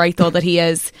Colm's right, though, that he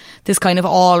has this kind of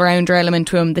all-rounder element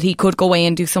to him, that he could go away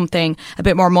and do something a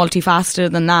bit more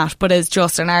multifaceted than that. But as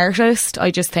just an artist,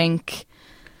 I just think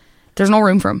there's no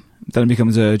room for him. Then it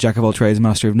becomes a jack of all trades,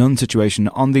 master of none situation.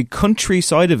 On the country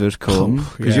side of it,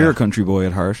 Colm, because you're a country boy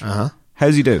at heart,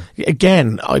 how's he do?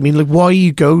 Again, I mean, like, why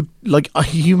you go, like,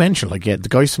 you mentioned, like, yeah, the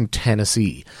guy's from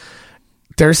Tennessee.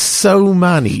 There's so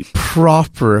many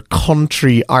proper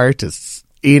country artists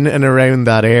in and around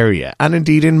that area, and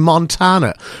indeed in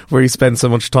Montana, where he spent so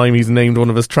much time he's named one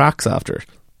of his tracks after.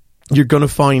 You're going to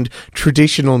find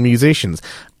traditional musicians,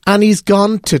 and he's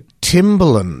gone to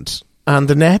Timbaland and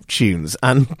the Neptunes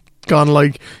and gone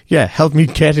like, yeah, help me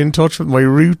get in touch with my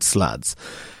roots, lads.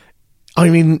 I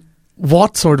mean,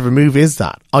 what sort of a move is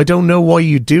that? I don't know why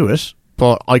you do it,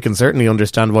 but I can certainly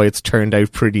understand why it's turned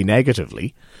out pretty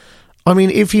negatively. I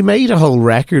mean, if he made a whole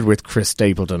record with Chris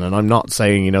Stapleton, and I'm not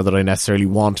saying, you know, that I necessarily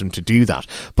want him to do that,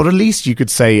 but at least you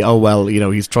could say, oh, well, you know,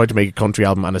 he's tried to make a country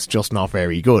album and it's just not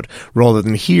very good, rather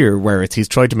than here, where he's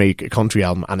tried to make a country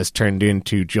album and it's turned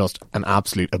into just an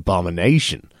absolute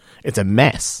abomination. It's a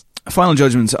mess. Final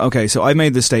judgments. Okay, so I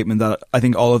made this statement that I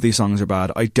think all of these songs are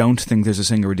bad. I don't think there's a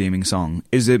single redeeming song.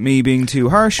 Is it me being too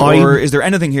harsh, or is there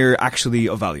anything here actually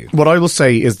of value? What I will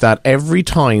say is that every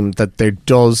time that there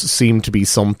does seem to be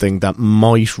something that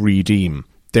might redeem,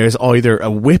 there's either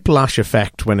a whiplash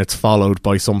effect when it's followed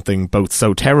by something both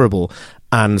so terrible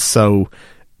and so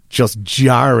just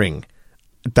jarring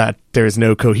that there's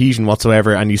no cohesion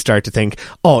whatsoever, and you start to think,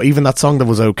 oh, even that song that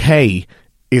was okay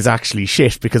is actually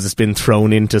shit because it's been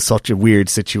thrown into such a weird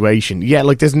situation. Yeah,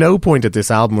 like there's no point at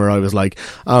this album where I was like,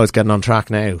 oh, it's getting on track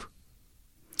now.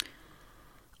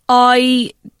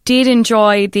 I did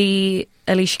enjoy the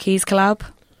Alicia Keys collab.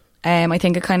 I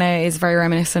think it kind of is very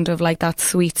reminiscent of like that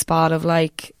sweet spot of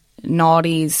like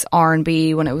noughties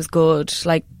R&B when it was good,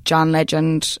 like John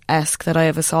Legend-esque, that I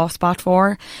have a soft spot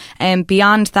for.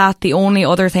 Beyond that, the only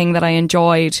other thing that I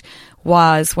enjoyed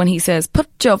was when he says, put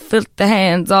your filthy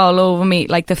hands all over me,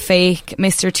 like the fake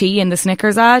Mr. T in the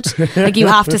Snickers ad. Like, you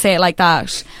have to say it like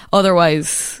that,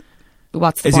 otherwise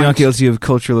what's the point? Is he not guilty of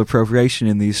cultural appropriation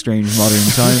in these strange modern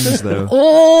times, though?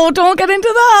 Oh, don't get into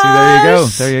that.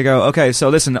 See, there you go. Okay, so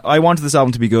listen, I wanted this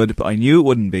album to be good, but I knew it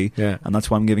wouldn't be, and that's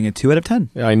why I'm giving it 2 out of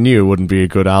 10. Yeah, I knew it wouldn't be a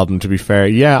good album, to be fair.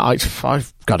 Yeah,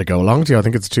 I've got to go along with you. I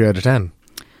think it's a 2 out of 10.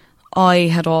 I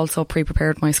had also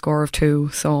pre-prepared my score of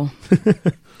 2, so...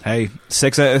 Hey,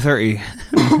 6 out of 30.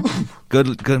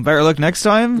 good, better luck next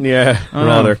time. Yeah,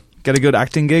 rather. Get a good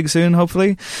acting gig soon,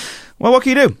 hopefully. Well, what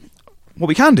can you do? What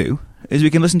we can do is we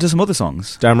can listen to some other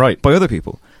songs. Damn right. By other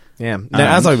people. Yeah.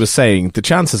 Now, as I was saying, the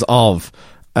chances of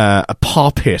a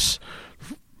pop hit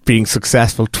being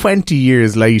successful 20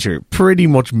 years later, pretty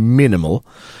much minimal.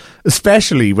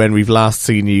 Especially when we've last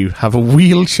seen you have a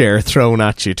wheelchair thrown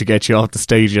at you to get you off the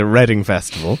stage at Reading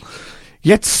Festival.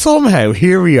 Yet somehow,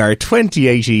 here we are,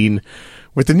 2018,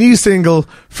 with a new single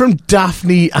from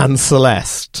Daphne and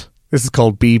Celeste. This is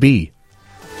called BB.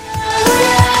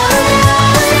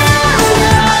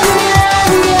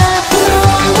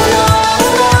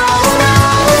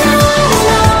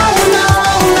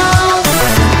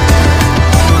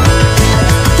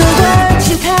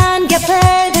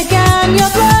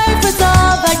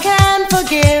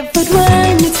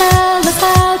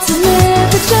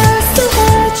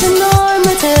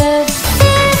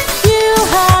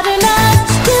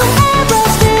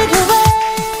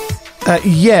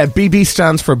 Yeah, BB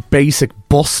stands for Basic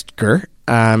Busker.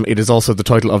 It is also the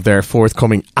title of their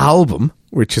forthcoming album,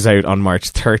 which is out on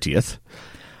March 30th.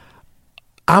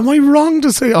 Am I wrong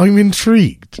to say I'm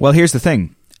intrigued? Well, here's the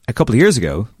thing. A couple of years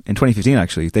ago, in 2015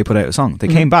 actually, they put out a song. They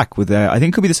came back with, I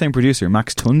think it could be the same producer,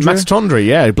 Max Tundra. Max Tundra,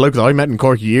 yeah, a bloke that I met in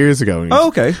Cork years ago. Oh,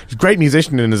 okay. He's a great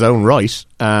musician in his own right.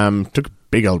 Took a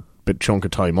big old bit chunk of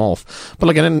time off, but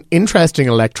like an interesting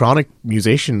electronic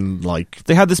musician. Like,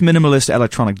 they had this minimalist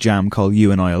electronic jam called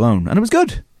You and I Alone, and it was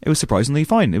good. It was surprisingly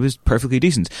fine. It was perfectly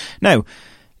decent. Now,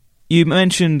 you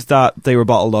mentioned that they were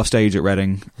bottled off stage at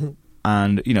Reading,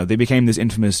 and you know they became this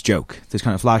infamous joke, this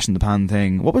kind of flash in the pan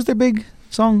thing. What was their big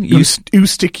song? Ooh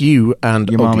Stick You and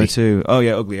Your Ugly. Mama Too. Oh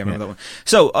yeah, Ugly. I remember that one.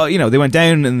 So you know, they went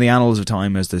down in the annals of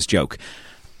time as this joke.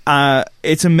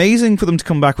 It's amazing for them to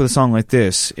come back with a song like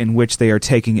this in which they are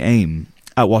taking aim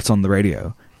at what's on the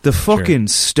radio. The fucking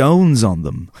Stones on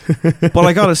them. But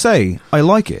I gotta say, I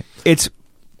like it. It's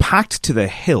packed to the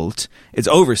hilt. It's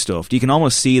overstuffed. You can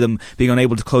almost see them being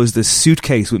unable to close this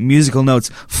suitcase with musical notes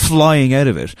flying out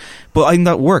of it. But I think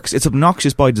that works. It's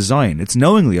obnoxious by design. It's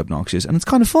knowingly obnoxious, and it's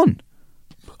kind of fun.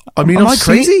 I mean, am I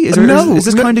crazy? Is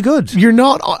this kind of good? You're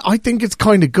not. I think it's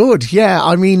kind of good. Yeah,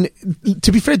 I mean,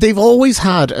 to be fair, they've always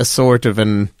had a sort of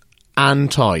an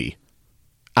anti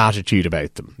attitude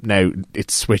about them. Now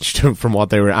it's switched from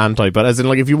what they were anti, but as in,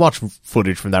 like, if you watch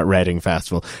footage from that Reading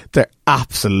Festival, they're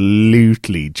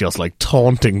absolutely just like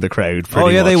taunting the crowd. Oh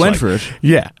yeah, they went like, for it.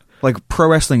 Yeah. Like pro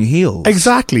wrestling heels.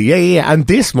 Exactly, yeah. And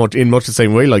this much, in much the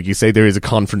same way, like you say, there is a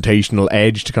confrontational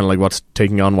edge to kind of like what's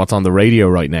taking on what's on the radio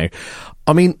right now.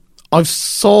 I mean, I've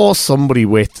saw somebody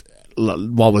with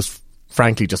what was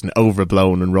frankly just an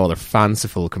overblown and rather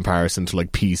fanciful comparison to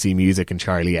like PC Music and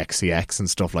Charlie XCX and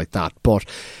stuff like that. But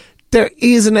there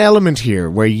is an element here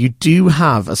where you do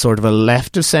have a sort of a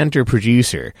left of centre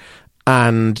producer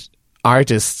and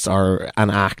artists or an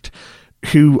act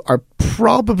who are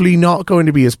probably not going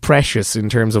to be as precious in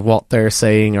terms of what they're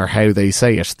saying or how they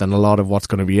say it than a lot of what's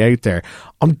going to be out there.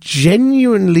 I'm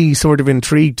genuinely sort of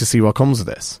intrigued to see what comes of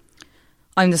this.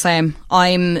 I'm the same.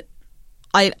 I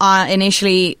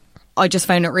initially, I just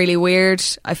found it really weird.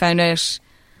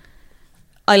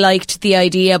 I liked the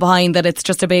idea behind that it's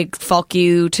just a big fuck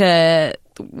you to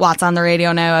what's on the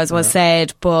radio now, as was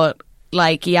said, but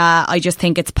like, yeah, I just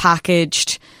think it's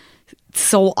packaged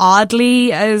so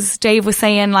oddly, as Dave was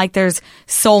saying. Like, there's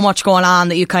so much going on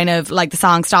that you kind of, like, the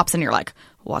song stops and you're like,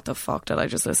 what the fuck did I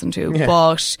just listen to? Yeah.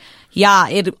 But yeah,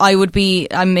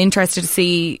 I'm interested to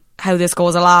see how this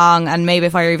goes along, and maybe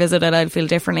if I revisit it I'd feel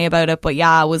differently about it. But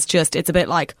yeah, it's a bit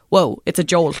like, whoa, it's a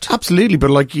jolt. Absolutely, but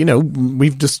like, you know,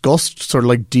 we've discussed sort of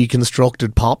like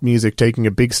deconstructed pop music taking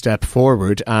a big step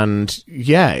forward, and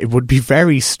yeah, it would be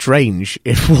very strange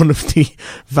if one of the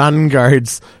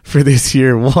vanguards for this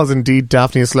year was indeed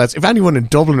Daphne and Sluts. If anyone in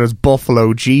Dublin has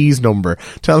Buffalo G's number,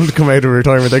 tell them to come out of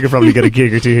retirement. They could probably get a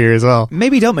gig or two here as well.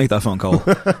 Maybe don't make that phone call.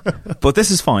 But this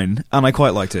is fine, and I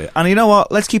quite liked it. And you know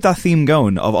what, let's keep that theme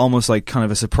going of almost like kind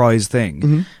of a surprise thing.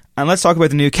 Mm-hmm. And let's talk about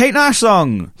the new Kate Nash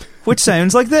song, which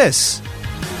sounds like this.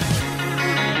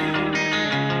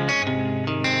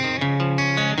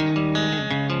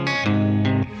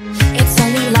 It's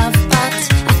only love, but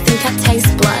I think I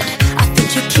taste blood. I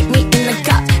think you kick me in the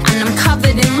gut, and I'm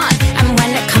covered in mud. And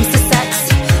when it comes to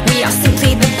sex, we are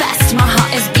simply the best. My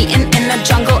heart is beating in the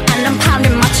jungle, and I'm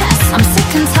pounding my chest. I'm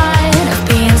sick and tired of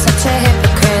being such a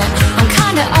hypocrite. I'm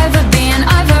kinda over being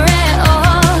over it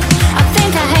all. I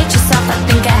think I hate yourself, I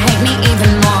think I hate me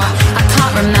even more. I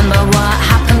can't remember what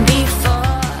happened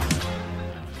before.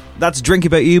 That's Drink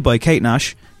About You by Kate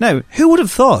Nash. Now, who would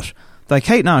have thought that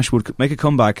Kate Nash would make a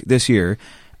comeback this year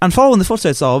and follow in the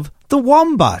footsteps of the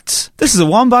Wombats? This is a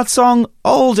Wombat song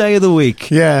all day of the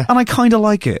week. Yeah. And I kind of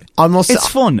like it. It's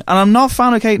fun. And I'm not a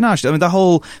fan of Kate Nash. I mean, that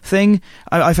whole thing,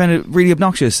 I found it really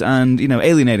obnoxious and, you know,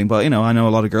 alienating. But, you know, I know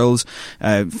a lot of girls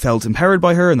felt empowered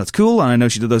by her, and that's cool. And I know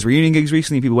she did those reunion gigs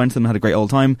recently. People went to them and had a great old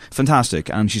time. Fantastic.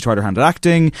 And she's tried her hand at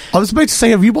acting. I was about to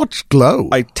say, have you watched Glow?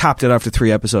 I tapped it after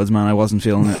 3 episodes, man. I wasn't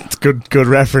feeling it. It's good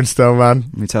reference, though, man.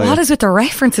 Let me tell you. What is with the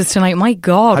references tonight? My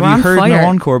God, have you heard fire. No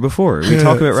Encore before? We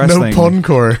talk about wrestling. No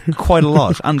Puncore. Quite a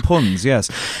lot. And puns, yes.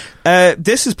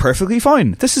 This is perfectly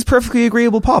fine. This is perfectly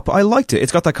agreeable pop. I liked it.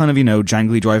 It's got that kind of, you know,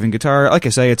 jangly driving guitar. Like I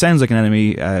say, it sounds like an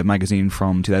Enemy magazine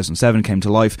from 2007 came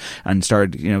to life and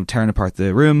started, you know, tearing apart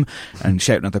the room and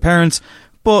shouting at their parents.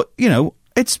 But, you know,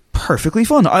 it's perfectly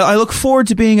fun. I look forward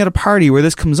to being at a party where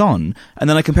this comes on, and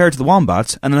then I compare it to the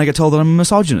Wombats, and then I get told that I'm a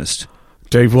misogynist.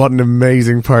 Dave, what an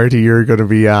amazing party you're going to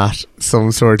be at.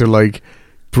 Some sort of like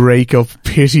break-up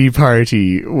pity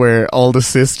party where all the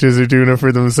sisters are doing it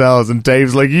for themselves, and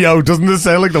Dave's like, yo, doesn't this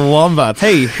sound like the Wombats?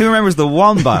 Hey, who remembers the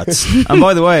Wombats? And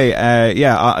by the way,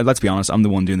 let's be honest, I'm the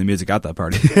one doing the music at that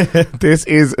party. This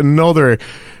is another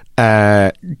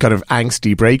kind of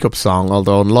angsty breakup song,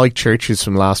 although unlike Churches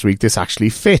from last week, this actually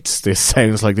fits. This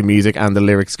sounds like the music and the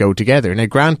lyrics go together. Now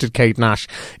granted, Kate Nash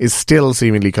is still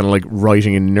seemingly kind of like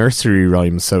writing in nursery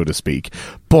rhymes, so to speak,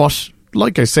 but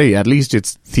like I say, at least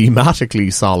it's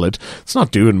thematically solid. It's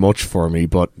not doing much for me,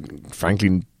 but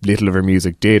frankly, little of her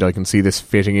music did. I can see this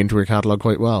fitting into her catalogue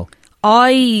quite well.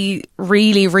 I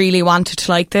really, really wanted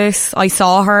to like this. I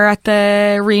saw her at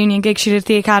the reunion gig she did at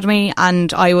the Academy,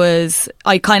 and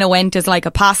I kind of went as like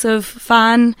a passive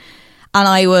fan, and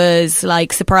I was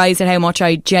like surprised at how much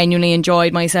I genuinely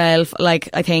enjoyed myself. Like,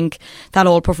 I think that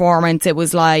whole performance, it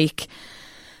was like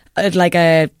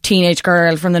a teenage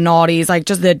girl from the noughties, like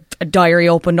just a diary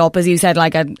opened up, as you said,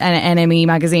 like an Enemy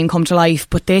magazine come to life.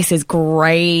 But this is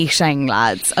grating,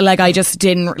 lads. Like, I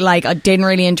didn't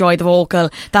really enjoy the vocal,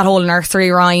 that whole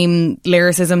nursery rhyme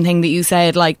lyricism thing that you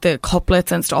said, like the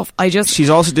couplets and stuff.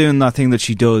 She's also doing that thing that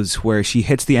she does where she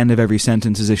hits the end of every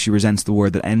sentence as if she resents the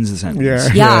word that ends the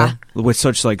sentence. Yeah. With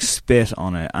such like spit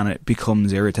on it, and it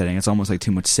becomes irritating. It's almost like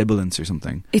too much sibilance or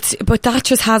something. But that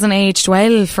just hasn't aged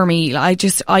well for me.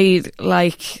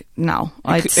 No.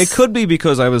 It could be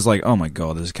because I was like, oh my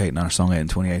god, this is a Kate Nash song out in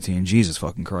 2018. Jesus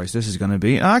fucking Christ, this is going to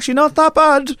be actually not that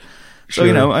bad. So,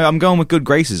 you know, I'm going with good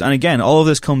graces. And again, all of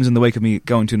this comes in the wake of me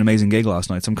going to an amazing gig last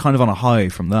night, so I'm kind of on a high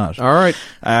from that. All right.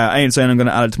 I ain't saying I'm going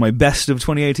to add it to my best of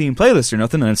 2018 playlist or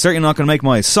nothing, and it's certainly not going to make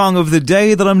my song of the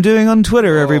day that I'm doing on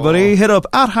Twitter, everybody. Hit up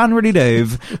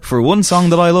 @HanReadyDave for one song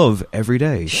that I love every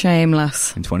day.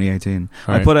 Shameless. In 2018.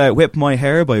 Right. I put Whip My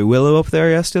Hair by Willow up there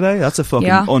yesterday. That's a fucking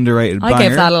underrated banger. I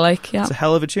gave that a like, yeah. It's a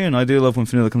hell of a tune. I do love when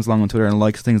Fionnuala comes along on Twitter and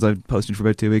likes things I've posted for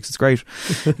about 2 weeks. It's great.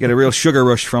 You get a real sugar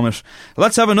rush from it.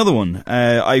 Let's have another one. one.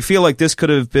 I feel like this could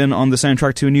have been on the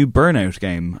soundtrack to a new Burnout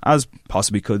game, as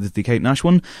possibly could the Kate Nash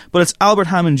one, but it's Albert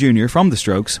Hammond Jr. from The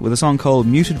Strokes with a song called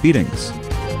Muted Beatings. I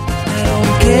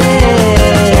don't care.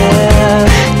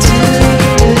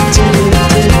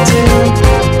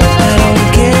 I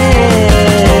don't care.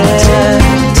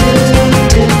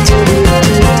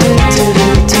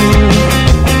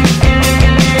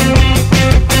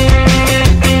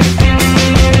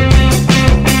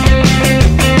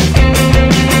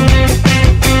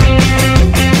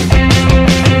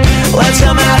 Let's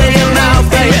come out of your mouth.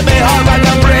 They hit me hard like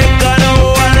a brick. I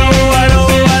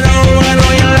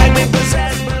know you like me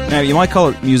possessed. Now, you might call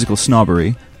it musical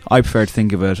snobbery. I prefer to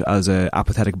think of it as a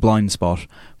apathetic blind spot.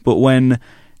 But when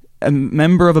a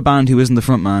member of a band who isn't the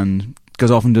frontman goes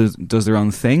off and does their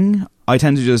own thing, I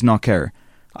tend to just not care.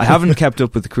 I haven't kept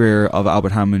up with the career of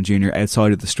Albert Hammond Jr.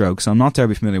 outside of The Strokes, so I'm not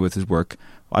terribly familiar with his work.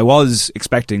 I was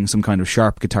expecting some kind of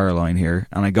sharp guitar line here,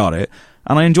 and I got it.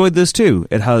 And I enjoyed this too.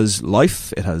 It has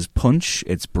life, it has punch,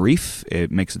 it's brief, it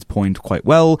makes its point quite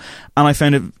well, and I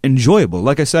found it enjoyable.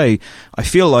 Like I say, I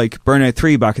feel like Burnout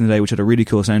 3 back in the day, which had a really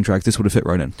cool soundtrack, this would have fit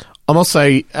right in. I must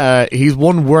say, he's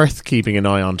one worth keeping an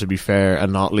eye on, to be fair,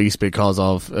 and not least because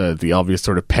of the obvious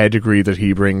sort of pedigree that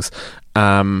he brings.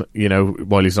 While he's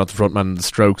not the frontman of The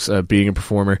Strokes, being a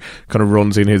performer kind of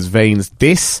runs in his veins.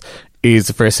 This is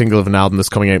the first single of an album that's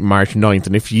coming out March 9th,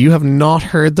 and if you have not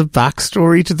heard the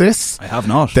backstory to this, I have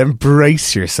not, then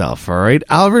brace yourself, alright?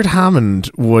 Albert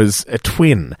Hammond was a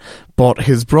twin, but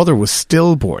his brother was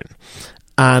stillborn.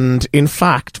 And in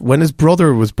fact, when his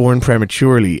brother was born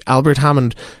prematurely, Albert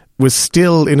Hammond was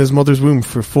still in his mother's womb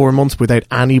for 4 months without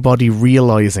anybody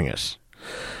realising it.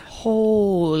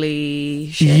 Holy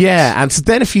shit. Yeah, and so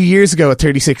then a few years ago, at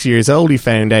 36 years old, he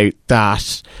found out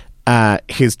that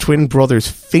his twin brother's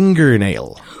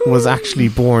fingernail was actually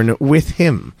born with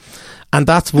him. And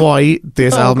that's why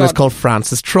this album is called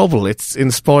Francis Trouble. It's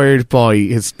inspired by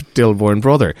his stillborn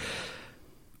brother.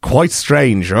 Quite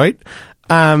strange, right?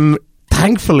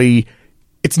 Thankfully,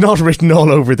 it's not written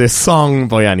all over this song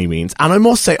by any means. And I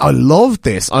must say, I love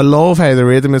this. I love how the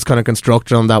rhythm is kind of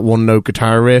constructed on that one-note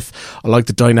guitar riff. I like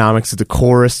the dynamics of the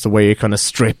chorus, the way it kind of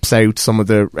strips out some of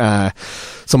the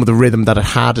rhythm that it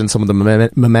had and some of the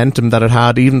momentum that it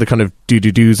had. Even the kind of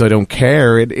do-do-dos, I don't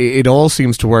care. It all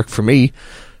seems to work for me.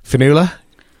 Fionnuala?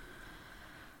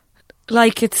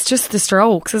 Like, it's just The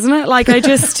Strokes, isn't it? Like, I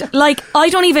just... I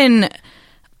don't even...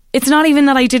 It's not even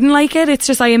that I didn't like it. It's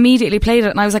just I immediately played it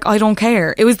and I was like, I don't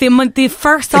care. It was the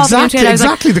first thought.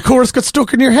 Exactly. The chorus got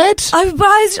stuck in your head. But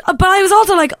I was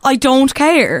also like, I don't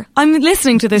care. I'm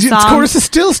listening to this song. The chorus is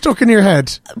still stuck in your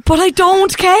head. But I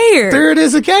don't care. There it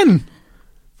is again.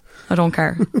 I don't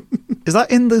care. Is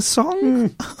that in the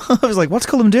song? I was like, what's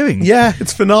Cullum doing? Yeah,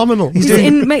 it's phenomenal.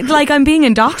 I'm being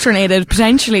indoctrinated,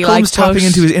 potentially. Cullum's tapping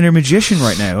into his inner magician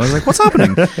right now. I was like, what's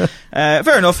happening?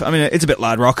 Fair enough. I mean, it's a bit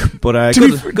lad rock, but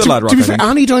good lad rock. To be fair,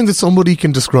 any time that somebody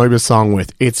can describe a song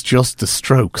with, it's just The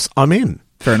Strokes, I'm in.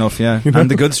 Fair enough, yeah. And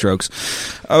the good Strokes.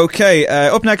 Okay,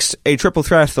 up next, a triple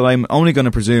threat that I'm only going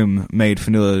to presume made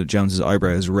Fionnuala Jones's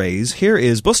eyebrows raise. Here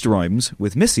is Busta Rhymes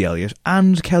with Missy Elliott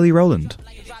and Kelly Rowland.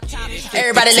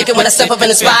 Everybody looking when I step up in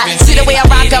the spot. See the way I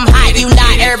rock, I'm hot, you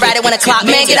not. Everybody wanna clock,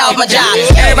 man, get off my job.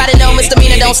 Everybody know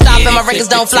misdemeanor don't stop and my records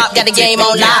don't flop. Got the game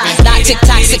on live. Not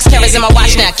TikTok, 6 carats in my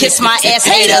watch now. Kiss my ass,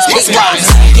 haters, kick rocks.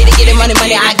 Get it, money,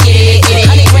 I get it.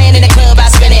 100 grand in the club, I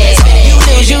spend it.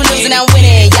 You lose, and I'm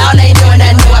winning. Y'all ain't doing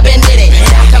nothing new, I been did it.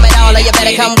 Now I'm coming all of you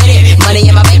better come with it. Money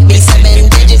in my bank be 7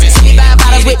 digits. See me buying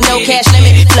bottles with no cash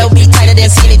limit. Flow be tighter than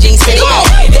skinny jeans fit.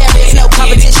 There is no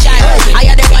competition. I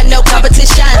got that one, no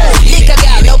competition. Liquor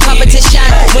got no competition.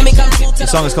 When we come The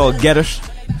song is called Get It.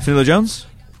 Fionnuala Jones,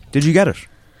 did you get it?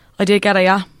 I did get it,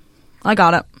 yeah. I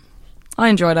got it. I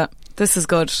enjoyed it. This is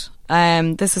good.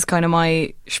 This is kind of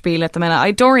my spiel at the minute.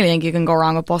 I don't really think you can go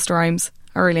wrong with Busta Rhymes.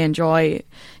 I really enjoy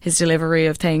his delivery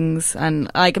of things. And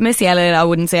like Missy Elliott, I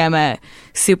wouldn't say I'm a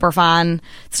super fan.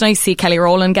 It's nice to see Kelly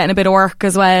Rowland getting a bit of work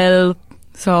as well.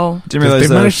 So didn't realize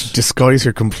they've managed to disguise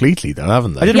her completely, though,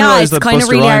 haven't they? I didn't realize that Busta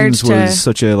really Rhymes was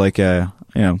such a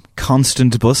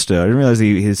constant Busta. I didn't realize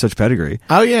he had such pedigree.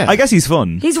 Oh yeah, I guess he's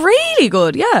fun. He's really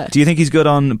good. Yeah. Do you think he's good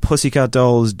on Pussycat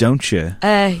Dolls? Don't you?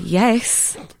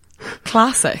 Yes.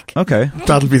 Classic. Okay,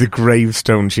 that'll be the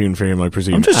gravestone tune for him, I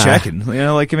presume. I'm just checking.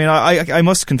 I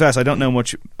must confess, I don't know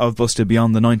much of Busta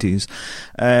beyond the 90s.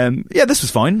 This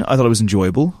was fine. I thought it was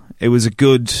enjoyable. It was a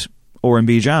good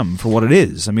R&B jam for what it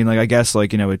is. I mean, I guess,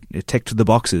 it ticked the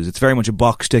boxes. It's very much a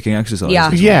box-ticking exercise.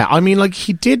 Yeah. I mean,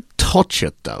 he did touch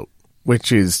it, though,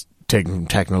 which is taken from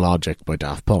Technologic by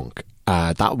Daft Punk.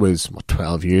 That was,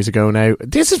 12 years ago now.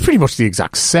 This is pretty much the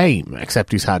exact same,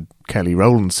 except he's had Kelly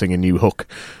Rowland sing a new hook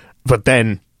but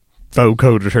then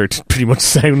vocoded her to pretty much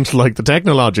sound like the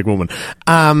Technologic woman.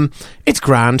 It's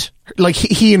grand. Like,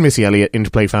 he and Missy Elliott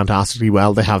interplay fantastically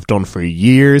well. They have done for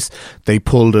years. They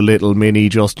pulled a little mini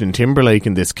Justin Timberlake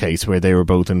in this case, where they were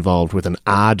both involved with an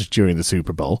ad during the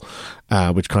Super Bowl,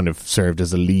 which kind of served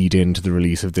as a lead in to the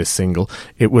release of this single.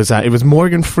 It was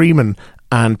Morgan Freeman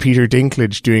and Peter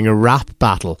Dinklage doing a rap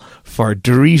battle for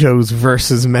Doritos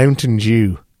versus Mountain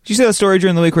Dew. Did you see that story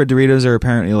during the week where Doritos are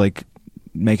apparently like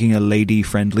making a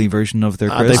lady-friendly version of their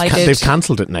crisp? They've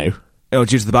cancelled it now. Oh,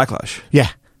 due to the backlash? Yeah.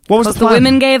 What was the plan?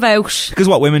 women gave out. Because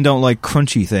what, women don't like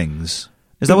crunchy things?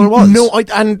 Is that what it was? No,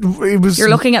 and it was... You're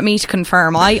looking at me to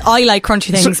confirm. I like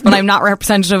crunchy things, but I'm not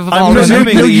representative of all I'm women.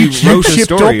 presuming that you wrote a shipped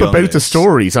story up on about this. the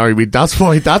story. Sorry, that's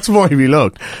why we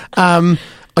looked. I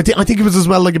think it was as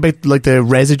well like about like the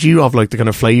residue of like the kind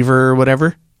of flavour or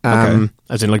whatever.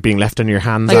 As in like being left on your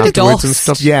hands like afterwards and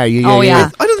stuff. Yeah. Oh yeah.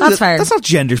 I don't That's fair. That's not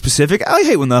gender specific. I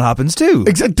hate when that happens too.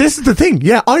 This is the thing.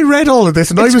 Yeah, I read all of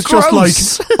this and I was gross.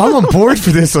 just like, I'm on board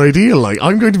for this idea. Like,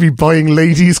 I'm going to be buying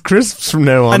ladies' crisps from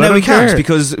now on. And now we can't care.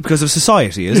 because of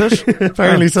society, is it?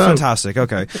 Apparently so. Fantastic.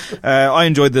 Okay. I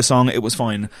enjoyed this song. It was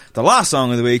fine. The last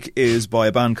song of the week is by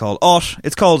a band called Ott.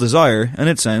 It's called Desire, and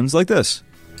it sounds like this.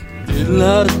 Didn't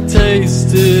I taste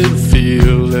it,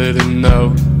 feel it, and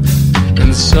know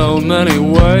in so many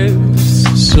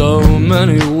ways, so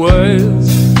many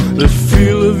ways. The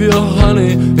feel of your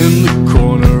honey in the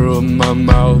corner of my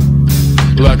mouth,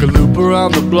 like a loop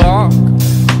around the block,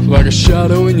 like a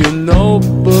shadow in your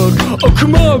notebook. Oh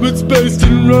come on, it's based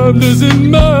in rhyme,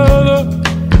 doesn't matter.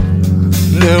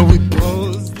 Now we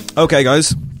pause. Okay,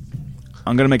 guys,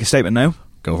 I'm going to make a statement now.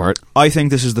 Go for it. I think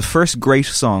this is the first great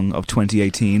song of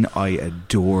 2018. I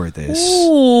adore this.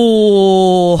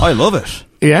 Ooh. I love it.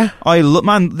 Yeah?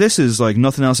 Man, this is like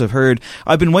nothing else I've heard.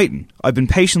 I've been waiting. I've been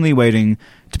patiently waiting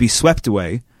to be swept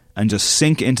away and just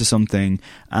sink into something,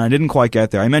 and I didn't quite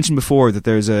get there. I mentioned before that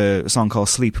there's a song called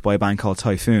Sleep by a band called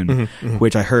Typhoon,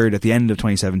 which I heard at the end of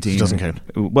 2017. It doesn't count.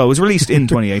 Well, it was released in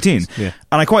 2018, Yeah.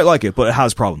 and I quite like it, but it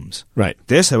has problems. Right.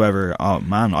 This, however, oh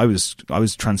man, I was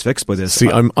transfixed by this.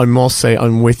 See, I must say,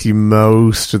 I'm with you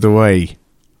most of the way.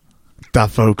 That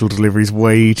vocal delivery is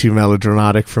way too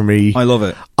melodramatic for me. I love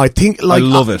it. I think, like, I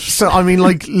love it. So, I mean,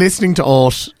 like, listening to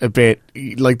Ott a bit,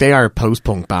 like, they are a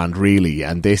post-punk band, really,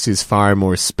 and this is far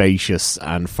more spacious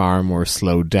and far more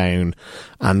slowed down,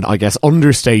 and I guess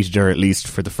understated, or at least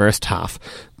for the first half,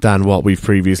 than what we've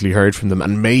previously heard from them.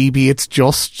 And maybe it's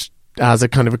just as a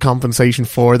kind of a compensation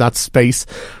for that space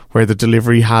where the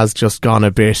delivery has just gone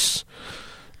a bit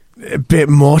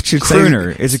much.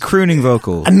 Crooner. It's a crooning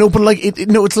vocal. And no, but like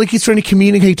it's like he's trying to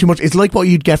communicate too much. It's like what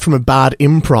you'd get from a bad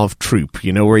improv troupe,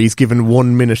 you know, where he's given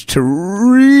 1 minute to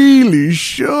really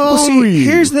show. Well, see,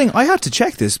 you. here's the thing. I had to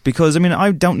check this because, I mean,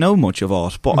 I don't know much of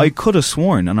Ott, but I could have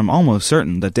sworn, and I'm almost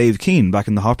certain, that Dave Keane, back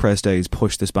in the Hot Press days,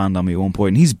 pushed this band on me at one point,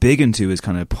 and he's big into his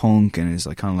kind of punk and his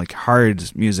like kind of like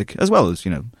hard music, as well as,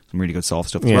 you know, some really good soft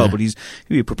stuff as well, but he'd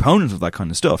be a proponent of that kind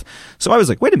of stuff. So I was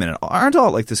like, wait a minute, aren't all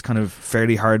like this kind of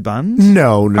fairly hard bands?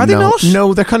 No, Are they not?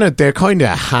 No, they're kind of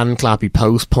hand clappy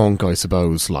post punk, I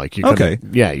suppose. Like, you're Okay.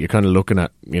 you're kind of looking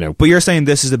at, you know. But you're saying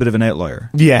this is a bit of an outlier.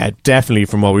 Yeah, definitely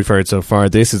from what we've heard so far.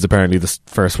 This is apparently the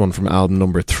first one from album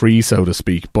number 3, so to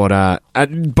speak. But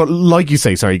like you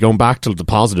say, sorry, going back to the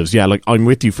positives, yeah, like, I'm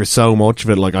with you for so much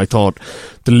of it. Like, I thought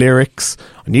the lyrics,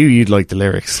 I knew you'd like the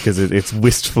lyrics because it's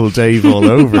Wistful Dave all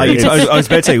over. I was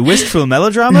about to say wistful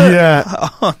melodrama. Yeah,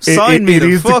 Oh, sign me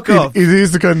the fuck up. It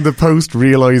is the kind of the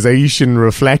post-realization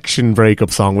reflection breakup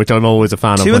song, which I'm always a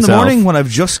fan of 2 in myself. the morning when I've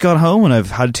just got home and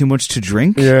I've had too much to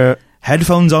drink. Yeah.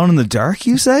 Headphones on in the dark,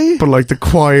 you say? But like the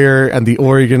choir and the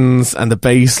organs and the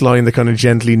bass line that kind of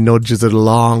gently nudges it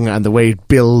along and the way it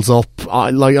builds up,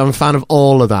 I'm a fan of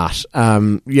all of that.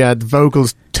 Yeah, the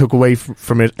vocals took away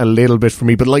from it a little bit for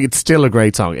me, but like, it's still a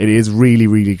great song. It is really,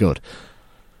 really good.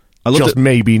 I loved Just it.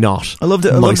 maybe not. I loved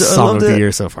it. My song of the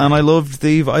year so far. And I loved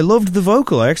the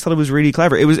vocal. I actually thought it was really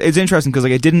clever. It's interesting because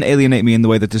like it didn't alienate me in the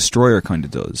way that Destroyer kind of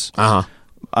does. Uh-huh.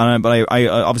 But I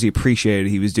obviously appreciated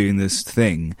he was doing this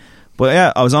thing. But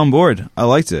yeah, I was on board. I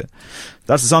liked it.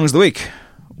 That's the songs of the week.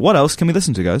 What else can we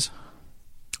listen to, guys?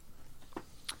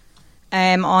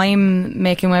 I'm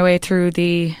making my way through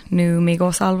the new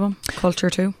Migos album, Culture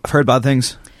 2. I've heard bad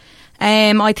things.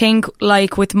 I think,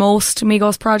 like with most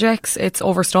Migos projects, it's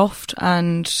overstuffed,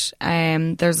 and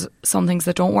there's some things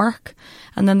that don't work,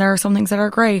 and then there are some things that are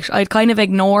great. I'd kind of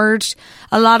ignored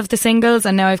a lot of the singles,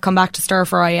 and now I've come back to Stir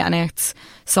Fry, and it's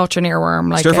such an earworm.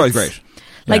 Like, Stir Fry's great.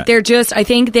 Like I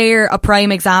think they're a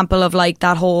prime example of like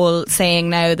that whole saying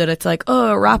now that it's like,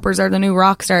 oh, rappers are the new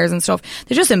rock stars and stuff.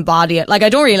 They just embody it. Like, I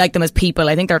don't really like them as people.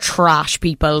 I think they're trash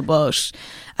people, but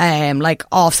like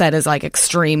Offset is like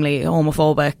extremely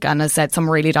homophobic and has said some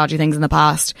really dodgy things in the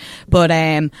past. But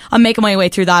I'm making my way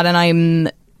through that, and I'm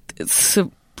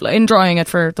enjoying it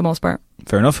for the most part.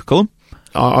 Fair enough. Cool.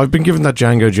 I've been giving that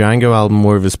Django album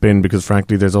more of a spin because,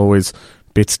 frankly, there's always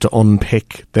bits to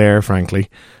unpick there, frankly.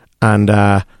 And,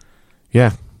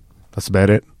 yeah, that's about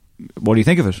it. What do you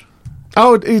think of it?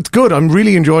 Oh, it's good. I'm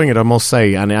really enjoying it, I must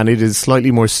say. And it is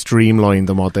slightly more streamlined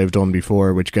than what they've done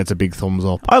before, which gets a big thumbs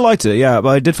up. I liked it, yeah, but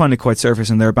I did find it quite surface,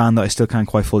 and they're a band that I still can't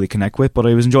quite fully connect with, but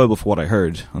it was enjoyable for what I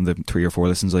heard on the 3 or 4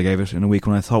 listens I gave it in a week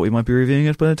when I thought we might be reviewing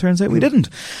it, but it turns out we didn't.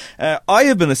 I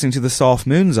have been listening to the Soft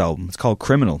Moons album. It's called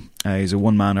Criminal. He's a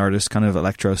one-man artist, kind of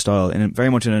electro style, very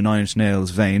much in a Nine Inch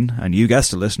Nails vein, and you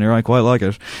guessed it, listener, I quite like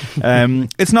it.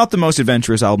 It's not the most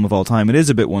adventurous album of all time. It is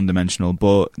a bit one-dimensional,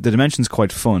 but the dimension's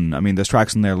quite fun. I mean, there's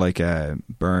tracks in there like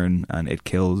Burn and It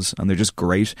Kills, and they're just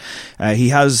great. He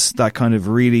has that kind of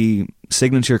really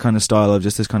signature kind of style of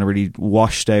just this kind of really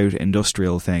washed out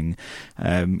industrial thing,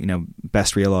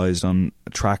 best realised on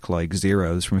a track like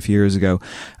Zeros from a few years ago.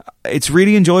 It's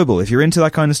really enjoyable. If you're into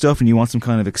that kind of stuff and you want some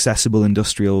kind of accessible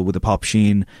industrial with a pop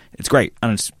sheen, it's great.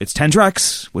 And it's 10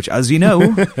 tracks, which, as you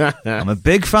know, I'm a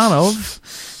big fan of.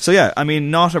 So yeah, I mean,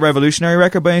 not a revolutionary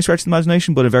record by any stretch of the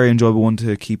imagination, but a very enjoyable one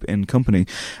to keep in company.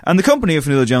 And the company of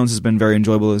Fionnuala Jones has been very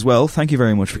enjoyable as well. Thank you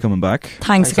very much for coming back.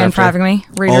 Thanks again for having me.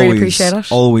 Really appreciate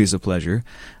it. Always a pleasure.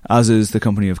 As is the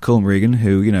company of Colm Regan,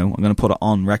 who, I'm going to put it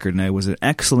on record now, was an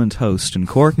excellent host in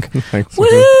Cork. Thanks.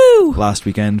 Woo! Last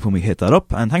weekend when we hit that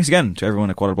up. And thanks again to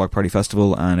everyone at Quarter Block Party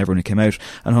Festival and everyone who came out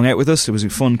and hung out with us. It was a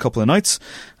fun couple of nights,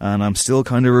 and I'm still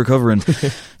kind of recovering.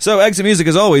 So, Exit Music,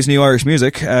 as always, new Irish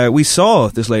music. We saw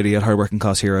this lady at Hard Working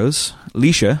Class Heroes,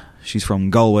 Leisha. She's from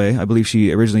Galway. I believe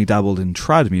she originally dabbled in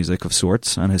trad music of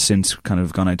sorts and has since kind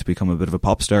of gone out to become a bit of a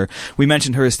pop star. We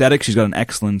mentioned her aesthetic. She's got an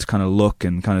excellent kind of look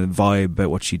and kind of vibe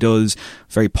about what she does.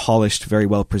 Very polished, very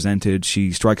well presented.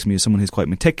 She strikes me as someone who's quite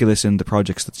meticulous in the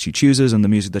projects that she chooses and the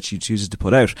music that she chooses to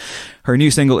put out. Her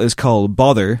new single is called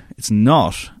Bother. It's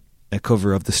not a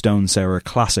cover of the Stone Sour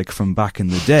classic from back in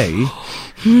the day.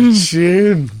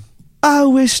 Tune. I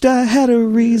wished I had a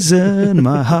reason.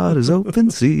 My heart is open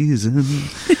season.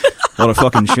 What a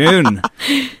fucking tune.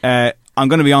 I'm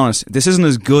going to be honest, this isn't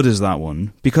as good as that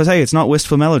one because, hey, it's not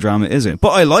wistful melodrama, is it? But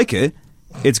I like it.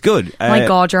 It's good. My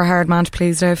God, you're a hard man to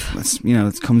please, Dave.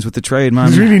 It comes with the trade, man.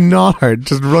 It's really not hard.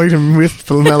 Just write a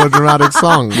wistful melodramatic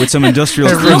song with some industrial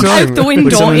Every crunch. time. Out the window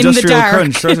with some in industrial the dark.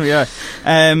 crunch. Trust me, yeah.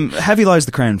 Heavy lies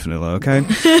the crown, Fionnuala,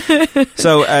 okay?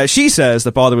 So she says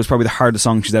that Bother was probably the hardest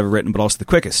song she's ever written, but also the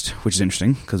quickest, which is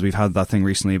interesting because we've had that thing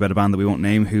recently about a band that we won't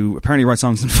name who apparently write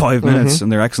songs in 5 minutes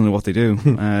and they're excellent at what they do.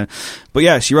 But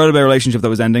yeah, she wrote about a relationship that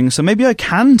was ending, so maybe I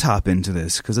can tap into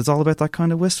this because it's all about that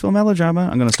kind of wistful melodrama.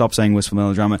 I'm going to stop saying wistful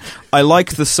melodrama. I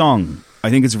like the song. I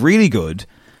think it's really good.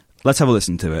 Let's have a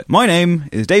listen to it. My name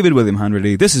is David William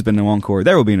Hanratty. This has been No Encore.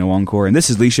 There will be no encore. And this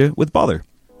is Leisha with Bother.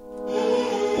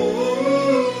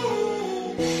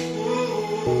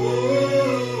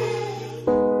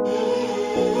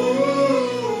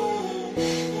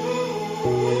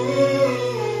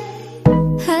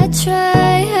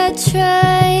 I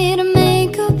try to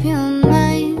make up your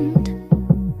mind,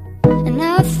 and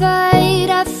I fight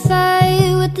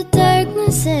with the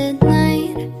darkness at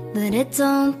night, but it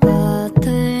don't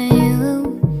bother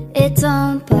you, it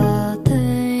don't bother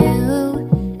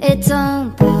you, it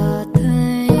don't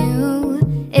bother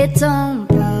you, it don't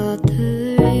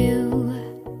bother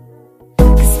you.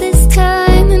 'Cause this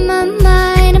time in my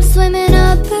mind I'm swimming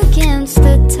up against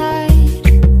the tide.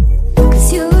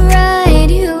 'Cause you're right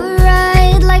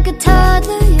like a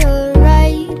toddler, you're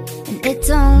right, and it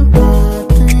don't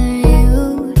bother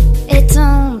you, it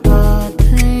don't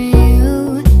bother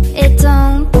you, it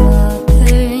don't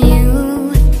bother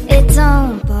you, it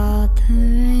don't bother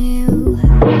you.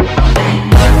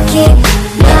 Keep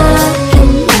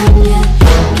knocking on ya,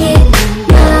 keep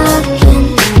knocking,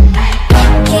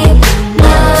 keep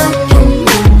knocking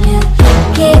on ya,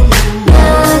 keep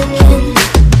knocking,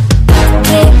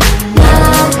 keep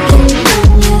knocking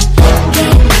on ya,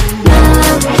 keep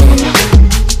knocking,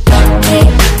 keep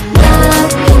knocking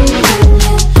on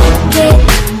ya, keep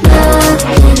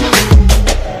knocking.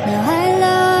 Now I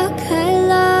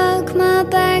lock my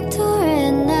back door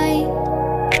at night,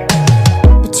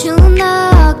 but you'll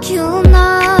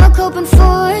knock, hoping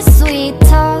for a sweet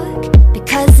talk,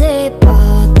 because it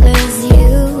bothers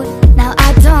you. Now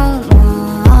I don't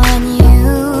want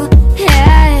you,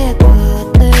 yeah, it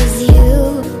bothers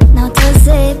you. Now does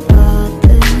it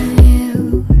bother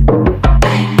you?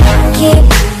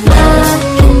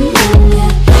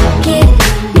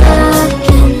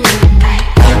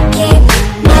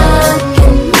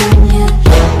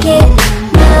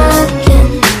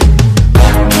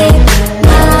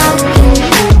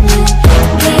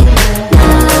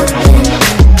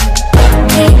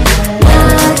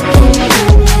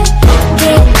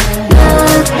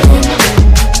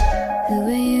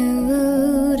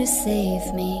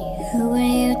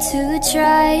 to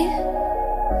try?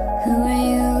 Who are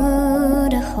you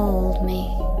to hold me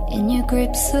in your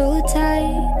grip so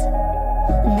tight?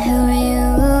 And who are you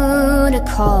to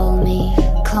call me?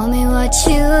 Call me what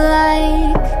you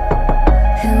like.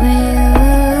 Who are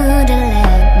you to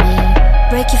let me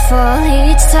break your fall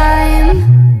each time?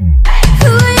 Who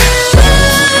are you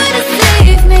to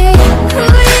save me? Who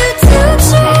are you to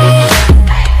try?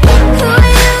 Who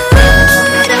are you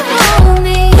to hold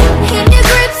me in your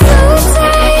grip so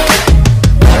tight?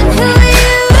 And who are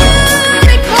you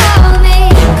to call me?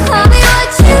 Call me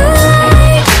what you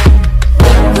like.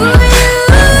 Who are you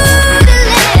to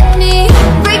let me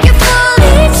break your fall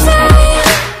each time?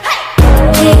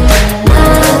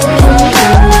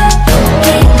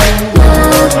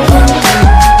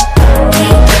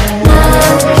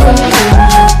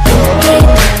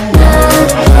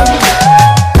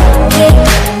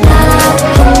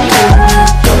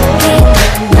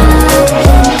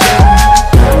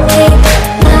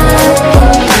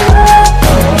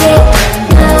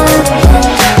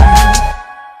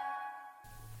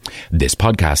 This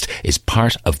podcast is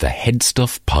part of the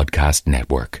Headstuff Podcast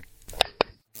Network.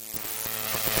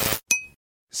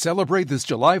 Celebrate this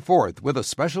July 4th with a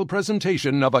special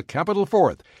presentation of A Capital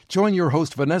Fourth. Join your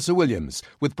host Vanessa Williams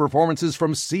with performances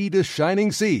from Sea to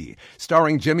Shining Sea,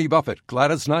 starring Jimmy Buffett,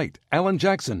 Gladys Knight, Alan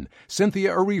Jackson,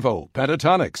 Cynthia Erivo,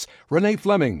 Pentatonics, Renee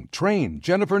Fleming, Train,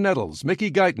 Jennifer Nettles, Mickey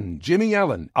Guyton, Jimmy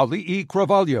Allen, Ali E.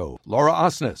 Carvalho, Laura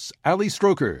Osnes, Ali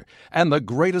Stroker, and the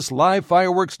greatest live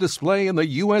fireworks display in the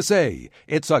USA.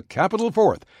 It's A Capital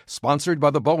Fourth, sponsored by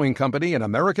the Boeing Company and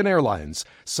American Airlines.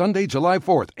 Sunday, July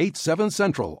 4th, 8/7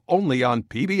 Central. Only on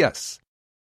PBS.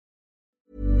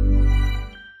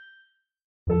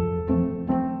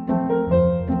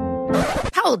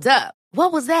 Hold up.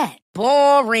 What was that?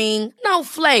 Boring. No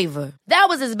flavor. That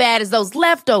was as bad as those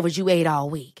leftovers you ate all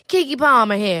week. Keke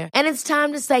Palmer here, and it's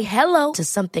time to say hello to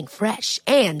something fresh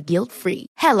and guilt-free.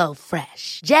 Hello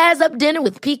Fresh. Jazz up dinner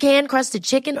with pecan-crusted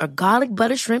chicken or garlic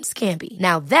butter shrimp scampi.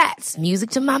 Now that's music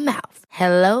to my mouth.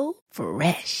 Hello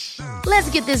Fresh. Let's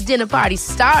get this dinner party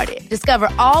started. Discover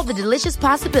all the delicious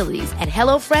possibilities at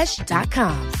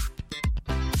HelloFresh.com.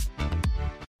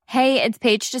 Hey, it's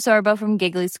Paige DeSorbo from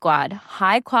Giggly Squad.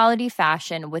 High quality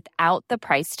fashion without the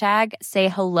price tag. Say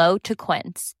hello to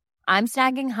Quince. I'm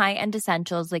snagging high-end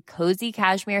essentials like cozy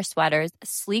cashmere sweaters,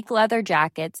 sleek leather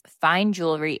jackets, fine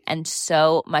jewelry, and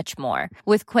so much more.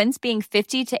 With Quince being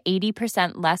 50 to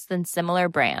 80% less than similar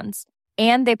brands.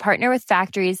 And they partner with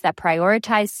factories that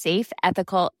prioritize safe,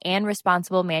 ethical, and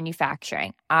responsible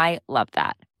manufacturing. I love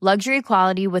that. Luxury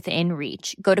quality within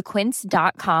reach. Go to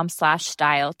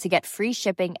quince.com/style to get free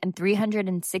shipping and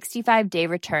 365-day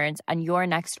returns on your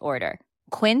next order.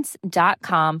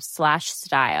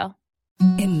 Quince.com/style.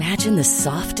 Imagine the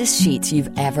softest sheets you've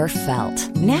ever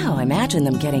felt. Now imagine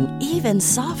them getting even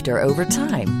softer over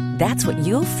time. That's what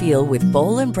you'll feel with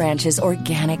Boll & Branch's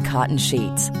organic cotton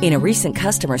sheets. In a recent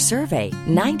customer survey,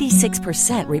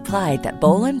 96% replied that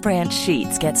Boll & Branch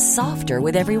sheets get softer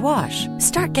with every wash.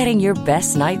 Start getting your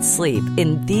best night's sleep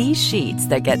in these sheets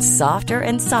that get softer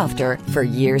and softer for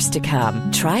years to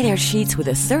come. Try their sheets with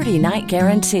a 30-night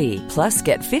guarantee. Plus,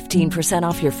 get 15%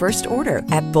 off your first order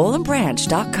at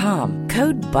bollandbranch.com.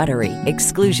 Code BUTTERY.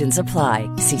 Exclusions apply.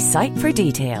 See site for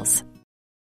details.